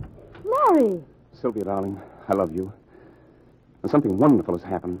 Larry! Sylvia, darling, I love you. And something wonderful has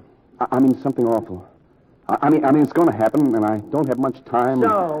happened. I mean, something awful. I mean, it's going to happen, and I don't have much time.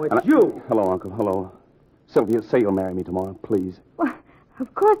 So, it's you. Hello, Uncle. Hello. Sylvia, say you'll marry me tomorrow, please. Well,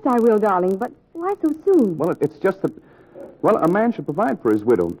 of course I will, darling, but why so soon? Well, it's just that, well, a man should provide for his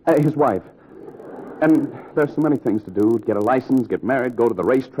widow, his wife. And there's so many things to do. Get a license, get married, go to the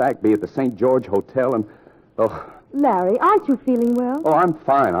racetrack, be at the St. George Hotel, and, oh... Larry, aren't you feeling well? Oh, I'm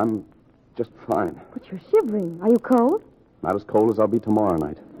fine. I'm just fine. But you're shivering. Are you cold? Not as cold as I'll be tomorrow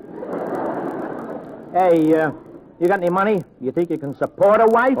night. Hey, You got any money? You think you can support a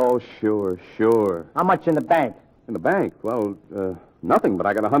wife? Oh, sure. How much in the bank? In the bank? Well, nothing, but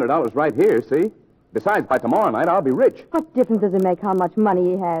I got $100 right here, see? Besides, by tomorrow night, I'll be rich. What difference does it make how much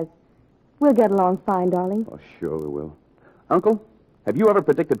money he has? We'll get along fine, darling. Oh, sure we will. Uncle, have you ever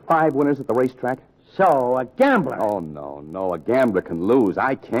predicted 5 winners at the racetrack? So, a gambler. Oh, no. A gambler can lose.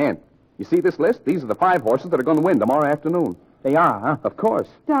 I can't. You see this list? These are the 5 horses that are going to win tomorrow afternoon. They are, huh? Of course.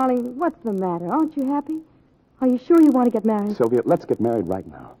 Darling, what's the matter? Aren't you happy? Are you sure you want to get married? Sylvia, let's get married right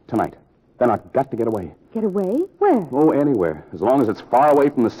now. Tonight. Then I've got to get away. Get away? Where? Oh, anywhere. As long as it's far away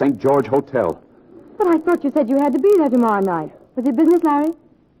from the St. George Hotel. But I thought you said you had to be there tomorrow night. Was it business, Larry?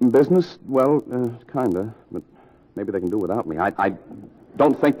 Business? Well, kinda. But maybe they can do without me. I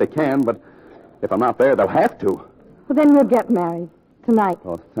don't think they can, but if I'm not there, they'll have to. Well, then we'll get married. Tonight.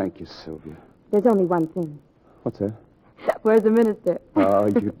 Oh, thank you, Sylvia. There's only one thing. What's that? Where's the minister? Oh,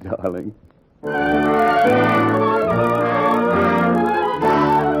 you darling. I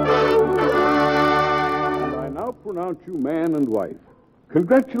now pronounce you man and wife.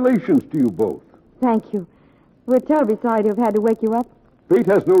 Congratulations to you both. Thank you. We're terribly sorry to have had to wake you up. Fate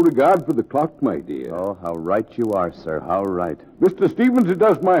has no regard for the clock, my dear. Oh, how right you are, sir. How right. Mr. Stevens, it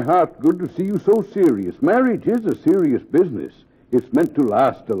does my heart good to see you so serious. Marriage is a serious business. It's meant to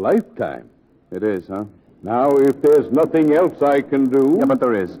last a lifetime. It is, huh? Now, if there's nothing else I can do... Yeah, but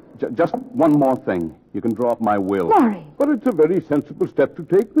there is. Just one more thing. You can draw up my will. Larry! But it's a very sensible step to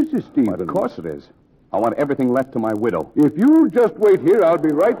take, Mrs. Stevens. Well, of course it is. I want everything left to my widow. If you'll just wait here, I'll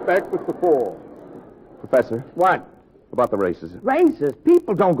be right back with the 4. Professor. What? About the races. Races?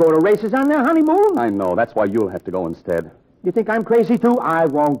 People don't go to races on their honeymoon. I know. That's why you'll have to go instead. You think I'm crazy, too? I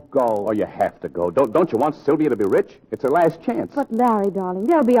won't go. Oh, you have to go. Don't you want Sylvia to be rich? It's her last chance. But, Larry, darling,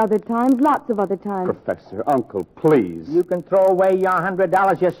 there'll be other times, lots of other times. Professor, Uncle, please. You can throw away your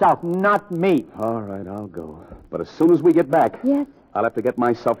 $100 yourself, not me. All right, I'll go. But as soon as we get back... Yes? I'll have to get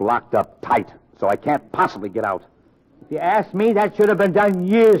myself locked up tight, so I can't possibly get out. If you ask me, that should have been done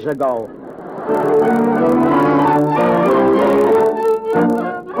years ago.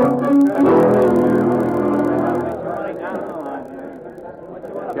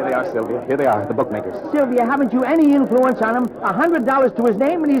 Here they are, Sylvia. Here they are, the bookmakers. Sylvia, haven't you any influence on him? $100 to his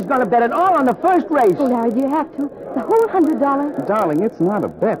name, and he's going to bet it all on the first race. Oh, Larry, do you have to? The whole $100? Darling, it's not a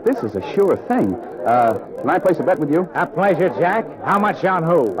bet. This is a sure thing. Can I place a bet with you? A pleasure, Jack. How much on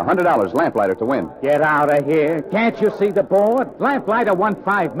who? $100, lamplighter to win. Get out of here. Can't you see the board? Lamplighter won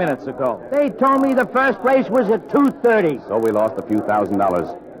 5 minutes ago. They told me the first race was at 2:30. So we lost a few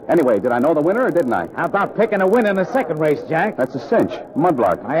 $1,000s. Anyway, did I know the winner or didn't I? How about picking a win in the second race, Jack? That's a cinch.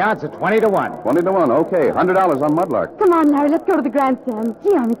 Mudlark. My odds are 20 to 1. 20 to 1, okay. $100 on Mudlark. Come on, Larry, let's go to the grandstand.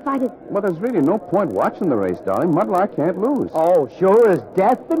 Gee, I'm excited. Well, there's really no point watching the race, darling. Mudlark can't lose. Oh, sure as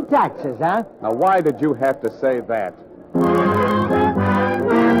death and taxes, huh? Now, why did you have to say that?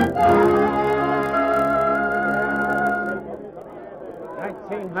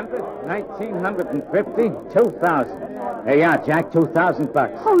 1950, 2,000. There you are, Jack,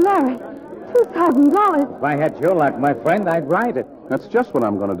 $2,000. Oh, Larry, $2,000. If I had your luck, my friend, I'd ride it. That's just what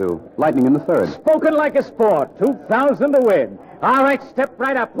I'm going to do. Lightning in the third. Spoken like a sport. 2,000 to win. All right, step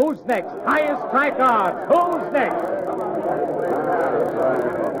right up. Who's next? Highest strike odds. Who's next?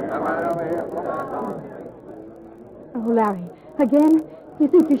 Oh, Larry, again? You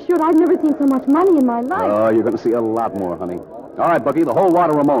think you should? I've never seen so much money in my life. Oh, you're going to see a lot more, honey. All right, Bucky, the whole lot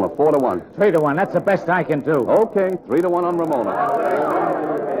of Ramona, 4 to 1. 3 to 1. That's the best I can do. Okay, 3 to 1 on Ramona.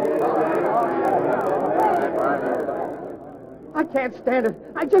 I can't stand it.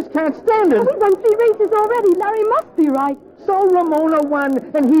 I just can't stand it. Oh, we've won 3 races already. Larry must be right. So Ramona won,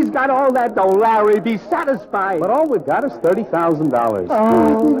 and he's got all that dough. Larry, be satisfied. But all we've got is $30,000.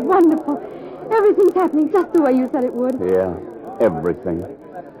 Oh, this is wonderful. Everything's happening just the way you said it would. Yeah, everything.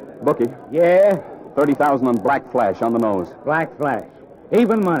 Bookie. Yeah? 30,000 on Black Flash on the nose. Black Flash.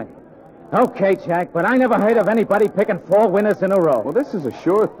 Even money. Okay, Jack, but I never heard of anybody picking 4 winners in a row. Well, this is a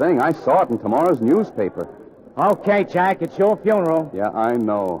sure thing. I saw it in tomorrow's newspaper. Okay, Jack, it's your funeral. Yeah, I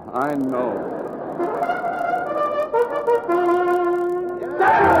know. I know.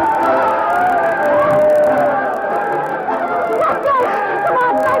 Come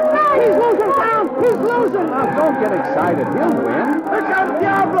on, Black Flash! He's losing ground! He's losing! Now, don't get excited. He'll win. Here comes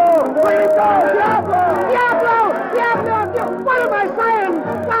Diablo! Way to go, Diablo! Diablo! Diablo! What am I saying?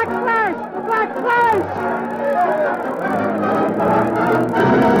 Black Flash! Black Flash!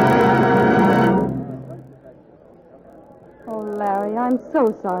 Oh, Larry, I'm so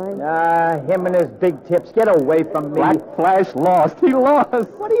sorry. Him and his big tips. Get away from me. Black Flash lost. He lost.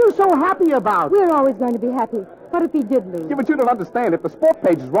 What are you so happy about? We're always going to be happy. What if he did lose? Yeah, but you don't understand. If the sport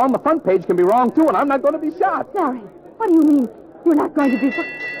page is wrong, the front page can be wrong, too, and I'm not going to be shot. Larry, what do you mean? You're not going to be...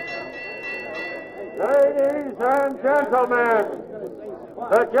 Ladies and gentlemen,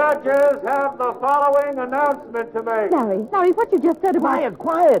 the judges have the following announcement to make. Larry, what you just said about...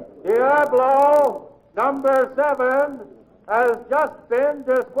 Quiet. Diablo, number 7, has just been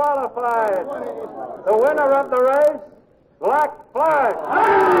disqualified. The winner of the race, Black Flag.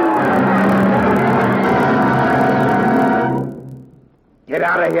 Get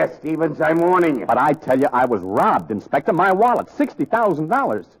out of here, Stevens. I'm warning you. But I tell you, I was robbed, Inspector. My wallet,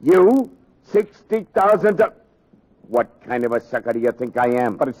 $60,000. You? $60,000? What kind of a sucker do you think I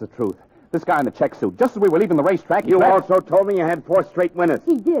am? But it's the truth. This guy in the check suit, just as we were leaving the racetrack... You also told me you had 4 straight winners.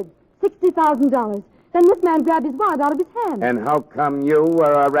 He did. $60,000. Then this man grabbed his wallet out of his hand. And how come you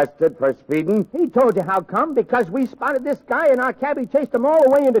were arrested for speeding? He told you how come, because we spotted this guy and our cabbie chased him all the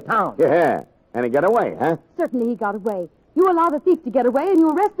way into town. Yeah. And he got away, huh? Certainly he got away. You allow the thief to get away and you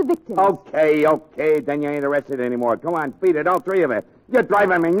arrest the victim. Okay. Then you ain't arrested anymore. Come on, beat it, all 3 of you. You're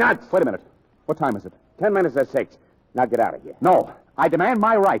driving me nuts. Wait a minute. What time is it? 10 minutes to 6. Now get out of here. No. I demand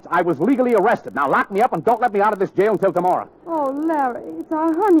my rights. I was legally arrested. Now lock me up and don't let me out of this jail until tomorrow. Oh, Larry, it's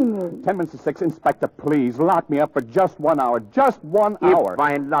our honeymoon. 10 minutes to 6. Inspector, please, lock me up for just 1 hour. Just 1 hour. If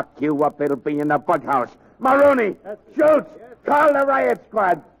I lock you up, it'll be in the bughouse. Maroney, Schultz, call the riot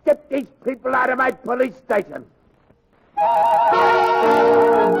squad. Get these people out of my police station.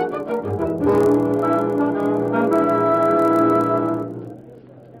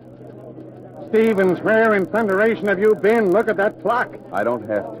 Stevens, where in thunderation have you been? Look at that clock. I don't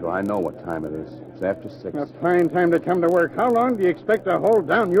have to. I know what time it is. It's after 6. A fine time to come to work. How long do you expect to hold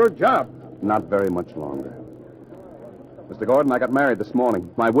down your job? Not very much longer. Mr. Gordon, I got married this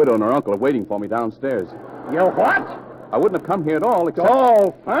morning. My widow and her uncle are waiting for me downstairs. You what? I wouldn't have come here at all except...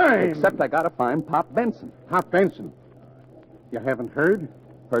 Oh, fine. Except I got to find Pop Benson. Pop Benson? You haven't heard?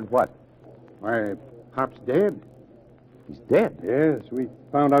 Heard what? Why, Pop's dead. He's dead? Yes, we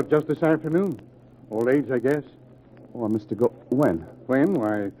found out just this afternoon. Old age, I guess. Oh, When? When?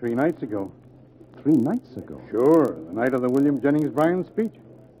 Why, 3 nights ago. 3 nights ago? Sure, the night of the William Jennings Bryan speech.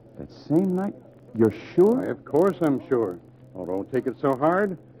 That same night? You're sure? Why, of course I'm sure. Oh, don't take it so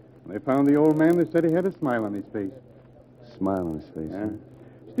hard. When they found the old man, they said he had a smile on his face. Smile on his face, Yeah.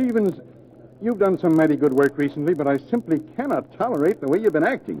 Stevens, you've done some mighty good work recently, but I simply cannot tolerate the way you've been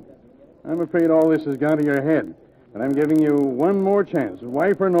acting. I'm afraid all this has gone to your head. But I'm giving you one more chance.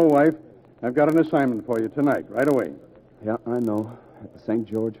 Wife or no wife, I've got an assignment for you tonight, right away. Yeah, I know. At the St.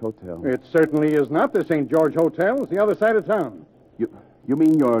 George Hotel. It certainly is not the St. George Hotel. It's the other side of town. You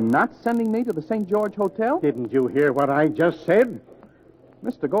mean you're not sending me to the St. George Hotel? Didn't you hear what I just said?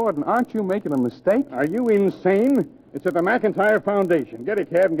 Mr. Gordon, aren't you making a mistake? Are you insane? It's at the McIntyre Foundation. Get a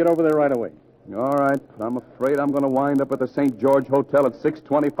cab and get over there right away. All right. I'm afraid I'm going to wind up at the St. George Hotel at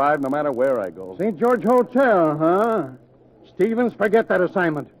 6:25 no matter where I go. St. George Hotel, huh? Stevens, forget that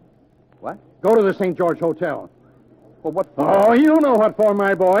assignment. What? Go to the St. George Hotel. Well, what for? Oh, you know what for,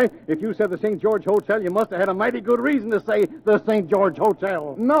 my boy. If you said the St. George Hotel, you must have had a mighty good reason to say the St. George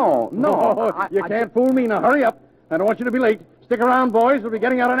Hotel. No. You can't fool me. Now, hurry up. I don't want you to be late. Stick around, boys. We'll be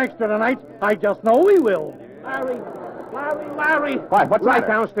getting out an extra tonight. I just know we will. Larry! Why, what's right that?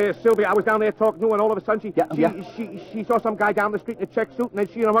 downstairs, Sylvia. I was down there talking to her, and all of a sudden she saw some guy down the street in a check suit, and then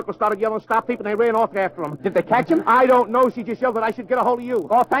she and her uncle started yelling, "Stop thief," and they ran off after him. Did they catch him? I don't know. She just yelled that I should get a hold of you.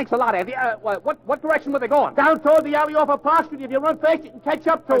 Oh, thanks a lot, Andy. What direction were they going? Down toward the alley off of Park Street. If you run fast, you can catch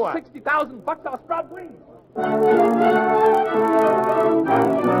up to her. $60,000, I'll sprout wings.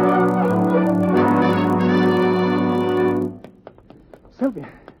 Sylvia.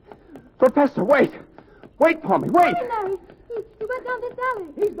 Professor, wait. Wait for me. Wait. Hey, Larry. He went down this alley.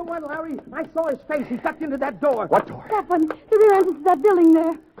 He's the one, Larry. I saw his face. He ducked into that door. What door? That one. The rear entrance to that building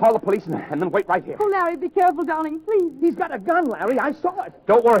there. Call the police and then wait right here. Oh, Larry, be careful, darling. Please. He's got a gun, Larry. I saw it.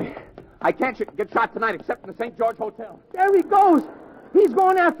 Don't worry. I can't get shot tonight except in the St. George Hotel. There he goes. He's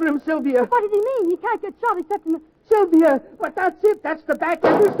going after him, Sylvia. What does he mean? He can't get shot except in the... Sylvia, but that's it. That's the back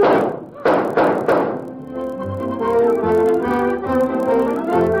entrance to...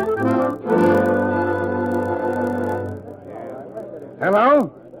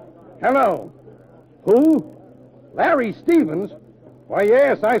 Hello? Hello. Who? Larry Stevens? Why,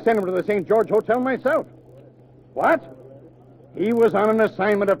 yes, I sent him to the St. George Hotel myself. What? He was on an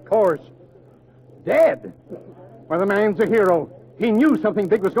assignment, of course. Dead? Well, the man's a hero. He knew something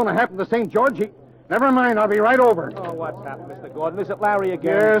big was going to happen to St. George. Never mind, I'll be right over. Oh, what's happened, Mr. Gordon? Is it Larry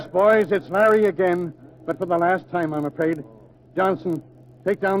again? Yes, boys, it's Larry again. But for the last time, I'm afraid. Johnson,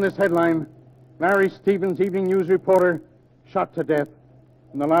 take down this headline. Larry Stevens, Evening News reporter, shot to death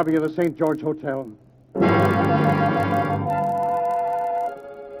in the lobby of the St. George Hotel.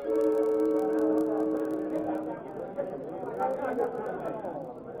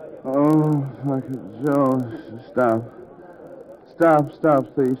 Oh, Joe, stop.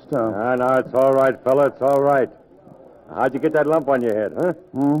 Stop, please, stop. No, it's all right, fella, it's all right. How'd you get that lump on your head, huh?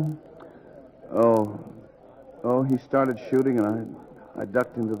 Oh, he started shooting, and I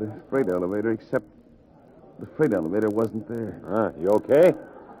ducked into the freight elevator, except the freight elevator wasn't there. You okay?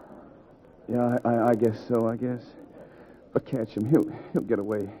 Yeah, I guess so. But catch him. He'll get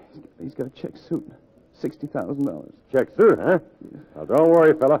away. He's got a check suit. $60,000. Check suit, huh? Yeah. Well, don't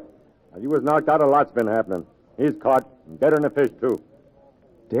worry, fella. He was knocked out. A lot's been happening. He's caught. Dead in a fish, too.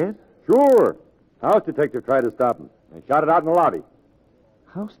 Dead? Sure. House detective tried to stop him. They shot it out in the lobby.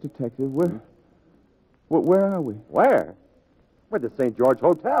 House detective? Where are we? Where? We're at the St. George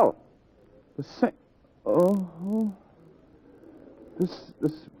Hotel. The St. Oh. This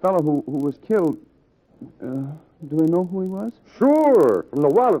fellow who was killed, do we know who he was? Sure. From the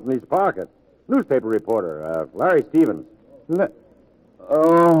wallet in his pocket. Newspaper reporter, Larry Stevens. Hey,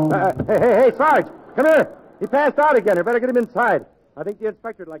 Sarge, come here. He passed out again. You better get him inside. I think the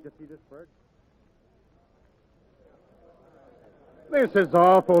inspector'd like to see this bird. This is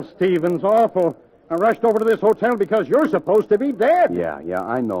awful, Stevens, awful. I rushed over to this hotel because you're supposed to be dead. Yeah,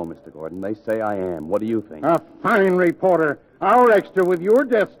 I know, Mr. Gordon. They say I am. What do you think? A fine reporter. Our extra with your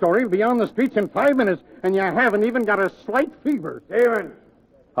death story will be on the streets in 5 minutes, and you haven't even got a slight fever. Stevens.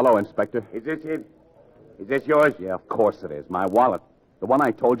 Hello, Inspector. Is this it? Is this yours? Yeah, of course it is. My wallet. The one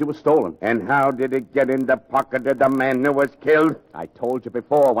I told you was stolen. And how did it get in the pocket of the man who was killed? I told you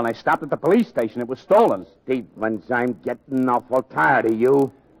before. When I stopped at the police station, it was stolen. Stevens, I'm getting awful tired of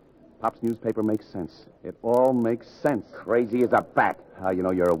you. Pop's newspaper makes sense. It all makes sense. Crazy as a bat. You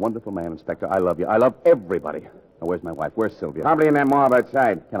know, you're a wonderful man, Inspector. I love you. I love everybody. Now, where's my wife? Where's Sylvia? Probably in that mob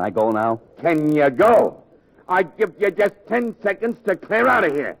outside. Can I go now? Can you go? I give you just 10 seconds to clear out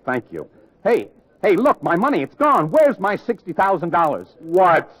of here. Thank you. Hey, look, my money, it's gone. Where's my $60,000?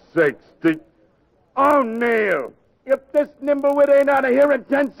 What 60? O'Neill, if this nimblewit ain't out of here in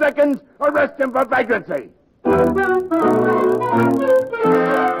 10 seconds, arrest him for vagrancy. Oh,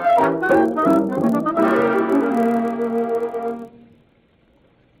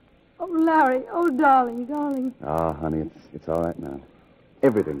 Larry. Oh, darling. Oh, honey, it's all right now.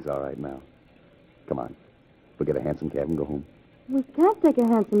 Everything's all right now. Come on. We'll get a hansom cab and go home. We can't take a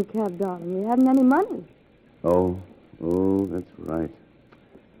hansom cab, darling. We haven't any money. Oh, that's right.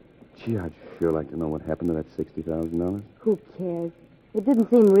 Gee, I'd sure like to know what happened to that $60,000. Who cares? It didn't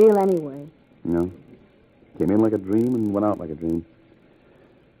seem real anyway. No. Came in like a dream and went out like a dream.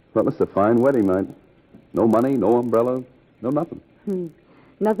 Well, it's a fine wedding night. No money, no umbrella, no nothing.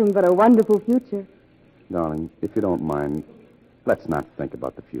 Nothing but a wonderful future. Darling, if you don't mind, let's not think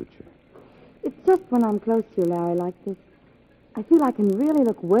about the future. It's just when I'm close to you, Larry, like this, I feel I can really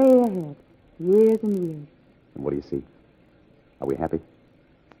look way ahead. Years and years. And what do you see? Are we happy?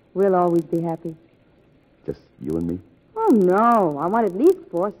 We'll always be happy. Just you and me? Oh, no. I want at least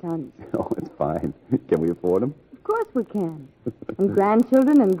 4 sons. Oh, it's fine. Can we afford them? Of course we can. And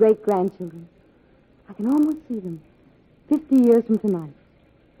grandchildren and great-grandchildren. I can almost see them. 50 years from tonight.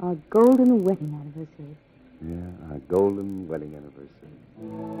 Our golden wedding anniversary. Yeah, our golden wedding anniversary.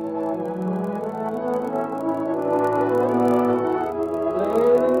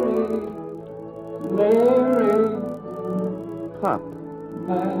 Larry. Pop.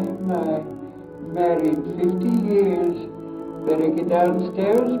 My. Married 50 years. Better get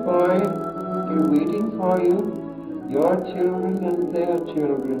downstairs, boy. They're waiting for you. Your children and their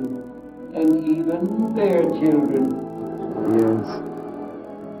children. And even their children. Yes.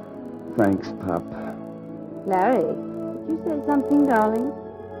 Thanks, Pop. Larry, did you say something, darling?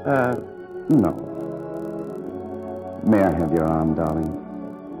 No. May I have your arm, darling?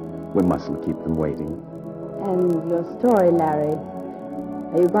 We mustn't keep them waiting. And your story, Larry.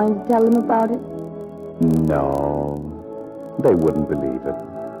 Are you going to tell them about it? No. They wouldn't believe it.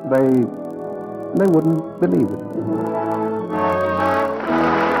 They wouldn't believe it.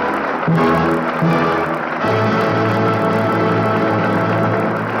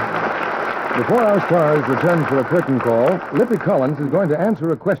 Before our stars return for a curtain call, Lippy Collins is going to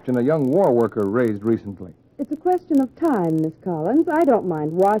answer a question a young war worker raised recently. It's a question of time, Miss Collins. I don't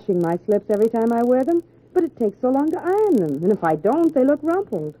mind washing my slips every time I wear them, but it takes so long to iron them. And if I don't, they look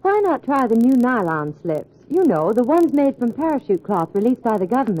rumpled. Why not try the new nylon slips? You know, the ones made from parachute cloth released by the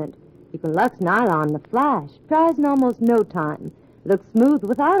government. You can Lux Nylon the Flash. Dries in almost no time. Looks smooth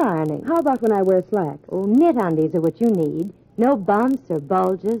without ironing. How about when I wear slacks? Oh, knit undies are what you need. No bumps or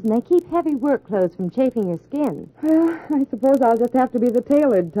bulges, and they keep heavy work clothes from chafing your skin. Well, I suppose I'll just have to be the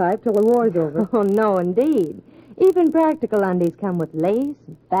tailored type till the war's over. Oh, no, indeed. Even practical undies come with lace,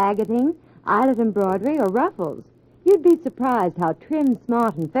 baggeting, eyelet embroidery, or ruffles. You'd be surprised how trim,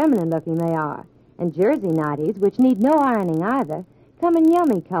 smart, and feminine-looking they are. And jersey nighties, which need no ironing either, come in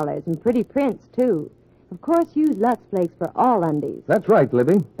yummy colors and pretty prints, too. Of course, use Lux Flakes for all undies. That's right,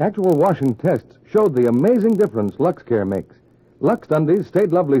 Libby. Actual washing tests showed the amazing difference Lux Care makes. Lux undies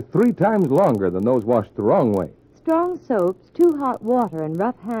stayed lovely 3 times longer than those washed the wrong way. Strong soaps, too hot water, and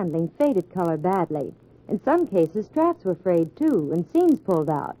rough handling faded color badly. In some cases, straps were frayed, too, and seams pulled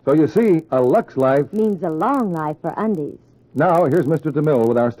out. So you see, a Lux life means a long life for undies. Now, here's Mr. DeMille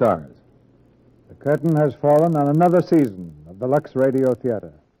with our stars. The curtain has fallen on another season of the Lux Radio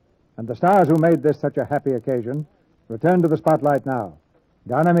Theater. And the stars who made this such a happy occasion return to the spotlight now.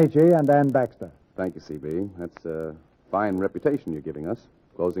 Don Amici and Ann Baxter. Thank you, C.B. That's a fine reputation you're giving us.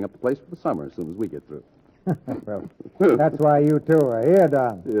 Closing up the place for the summer as soon as we get through. Well, that's why you two are here,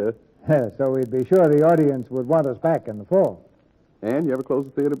 Don. Yeah. So we'd be sure the audience would want us back in the fall. Ann, you ever closed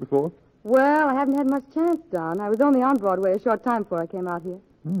the theater before? Well, I haven't had much chance, Don. I was only on Broadway a short time before I came out here.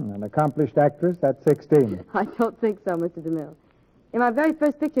 An accomplished actress at 16. I don't think so, Mr. DeMille. In my very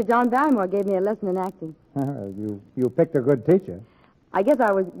first picture, John Barrymore gave me a lesson in acting. You picked a good teacher. I guess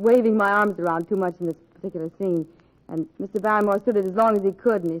I was waving my arms around too much in this particular scene. And Mr. Barrymore stood it as long as he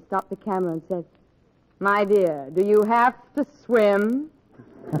could, and he stopped the camera and said, "My dear, do you have to swim?"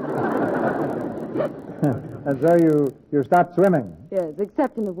 And so you stopped swimming? Yes,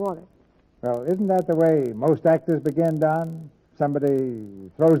 except in the water. Well, isn't that the way most actors begin, Don? Somebody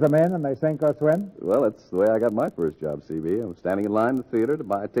throws them in and they sink or swim? Well, that's the way I got my first job, C.B. I was standing in line in the theater to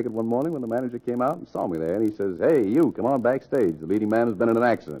buy a ticket one morning when the manager came out and saw me there, and he says, "Hey, you, come on backstage. The leading man has been in an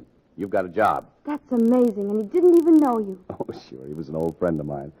accident. You've got a job." That's amazing, and he didn't even know you. Oh, sure. He was an old friend of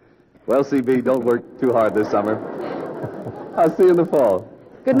mine. Well, C.B., don't work too hard this summer. I'll see you in the fall.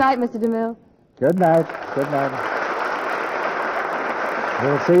 Good night, Mr. DeMille. Good night. Good night.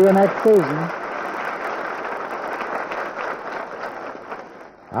 We'll see you next season.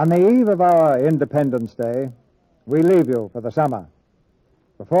 On the eve of our Independence Day, we leave you for the summer.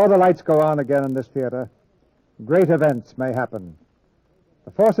 Before the lights go on again in this theater, great events may happen.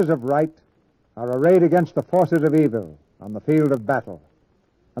 The forces of right are arrayed against the forces of evil on the field of battle,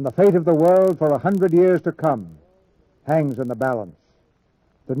 and the fate of the world for 100 years to come hangs in the balance.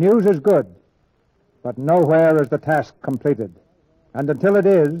 The news is good, but nowhere is the task completed. And until it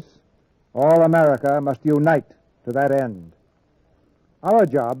is, all America must unite to that end. Our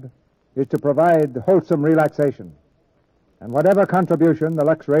job is to provide wholesome relaxation, and whatever contribution the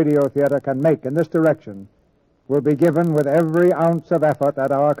Lux Radio Theater can make in this direction will be given with every ounce of effort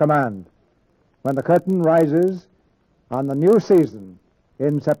at our command when the curtain rises on the new season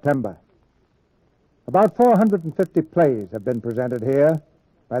in September. About 450 plays have been presented here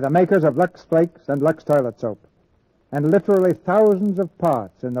by the makers of Lux Flakes and Lux Toilet Soap, and literally thousands of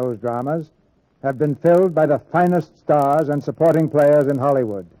parts in those dramas have been filled by the finest stars and supporting players in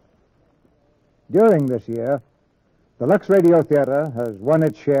Hollywood. During this year, the Lux Radio Theater has won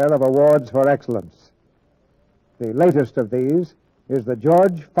its share of awards for excellence. The latest of these is the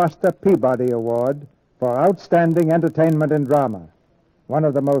George Foster Peabody Award for Outstanding Entertainment in Drama, one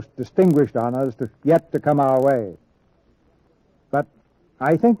of the most distinguished honors yet to come our way. But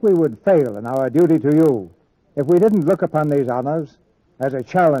I think we would fail in our duty to you if we didn't look upon these honors as a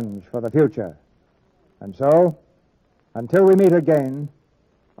challenge for the future. And so, until we meet again,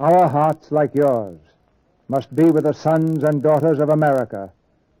 our hearts, like yours, must be with the sons and daughters of America,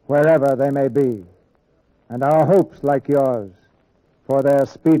 wherever they may be, and our hopes, like yours, for their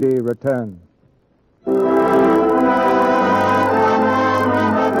speedy return. And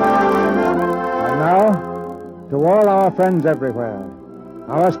now, to all our friends everywhere,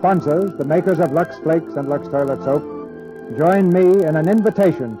 our sponsors, the makers of Lux Flakes and Lux Toilet Soap, join me in an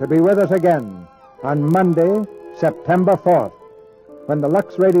invitation to be with us again on Monday, September 4th, when the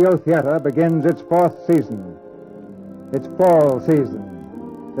Lux Radio Theater begins its 4th season, its fall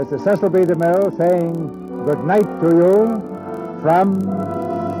season. This is Cecil B. DeMille saying good night to you from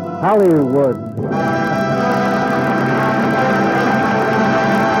Hollywood.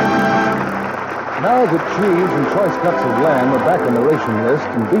 Now that cheese and choice cuts of lamb are back on the ration list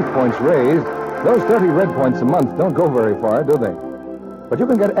and beef points raised, those 30 red points a month don't go very far, do they? But you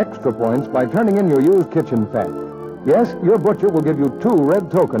can get extra points by turning in your used kitchen fat. Yes, your butcher will give you 2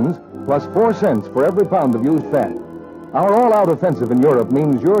 red tokens plus 4 cents for every pound of used fat. Our all-out offensive in Europe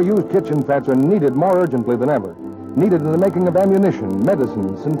means your used kitchen fats are needed more urgently than ever. Needed in the making of ammunition,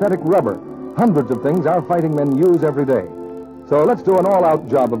 medicine, synthetic rubber, hundreds of things our fighting men use every day. So let's do an all-out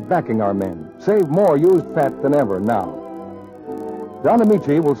job of backing our men. Save more used fat than ever now. Don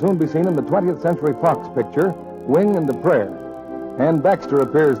Amici will soon be seen in the 20th Century Fox picture, Wing and a Prayer. Ann Baxter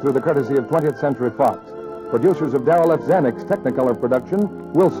appears through the courtesy of 20th Century Fox. Producers of Darrell F. Zanuck's Technicolor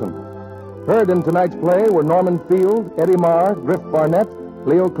production, Wilson. Heard in tonight's play were Norman Field, Eddie Marr, Griff Barnett,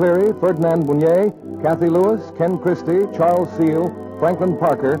 Leo Cleary, Ferdinand Mounier, Kathy Lewis, Ken Christie, Charles Seal, Franklin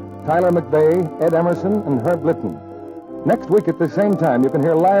Parker, Tyler McVeigh, Ed Emerson, and Herb Litton. Next week at the same time, you can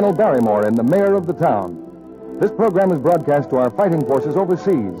hear Lionel Barrymore in The Mayor of the Town. This program is broadcast to our fighting forces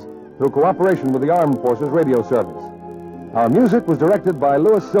overseas through cooperation with the Armed Forces Radio Service. Our music was directed by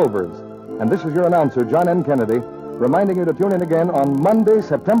Louis Silvers, and this is your announcer, John N. Kennedy, reminding you to tune in again on Monday,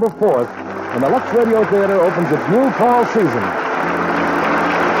 September 4th, when the Lux Radio Theater opens its new fall season.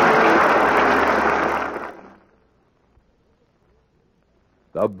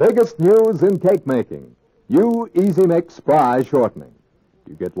 The biggest news in cake making. New Easy Mix Spry Shortening.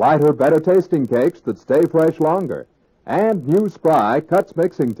 You get lighter, better tasting cakes that stay fresh longer. And new Spry cuts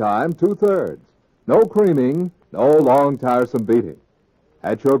mixing time 2/3. No creaming, no long, tiresome beating.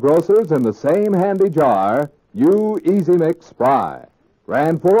 At your grocer's in the same handy jar, new Easy Mix Spry.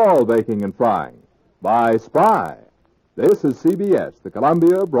 Grand for all baking and frying. By Spry. This is CBS, the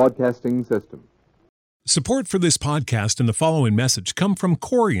Columbia Broadcasting System. Support for this podcast and the following message come from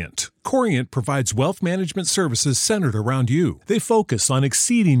Corient. Corient provides wealth management services centered around you. They focus on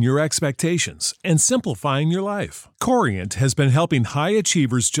exceeding your expectations and simplifying your life. Corient has been helping high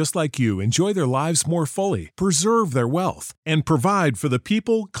achievers just like you enjoy their lives more fully, preserve their wealth, and provide for the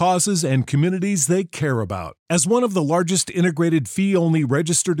people, causes, and communities they care about. As one of the largest integrated fee-only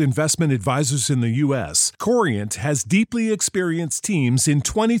registered investment advisors in the U.S., Corient has deeply experienced teams in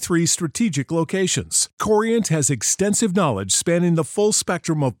 23 strategic locations. Corient has extensive knowledge spanning the full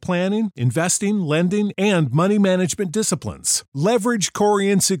spectrum of planning, investing, lending, and money management disciplines. Leverage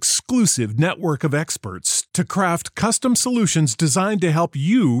Corient's exclusive network of experts to craft custom solutions designed to help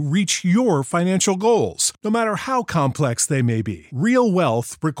you reach your financial goals, no matter how complex they may be. Real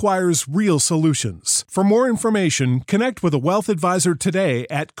wealth requires real solutions. For more information, connect with a wealth advisor today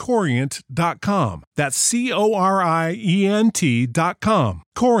at Corient.com. That's Corient.com.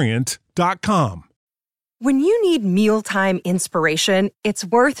 Corient.com. When you need mealtime inspiration, it's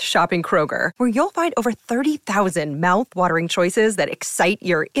worth shopping Kroger, where you'll find over 30,000 mouth-watering choices that excite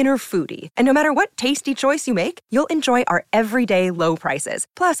your inner foodie. And no matter what tasty choice you make, you'll enjoy our everyday low prices,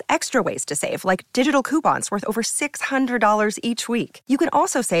 plus extra ways to save, like digital coupons worth over $600 each week. You can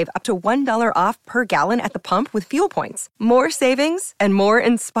also save up to $1 off per gallon at the pump with fuel points. More savings and more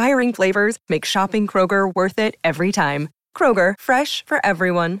inspiring flavors make shopping Kroger worth it every time. Kroger, fresh for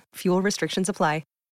everyone. Fuel restrictions apply.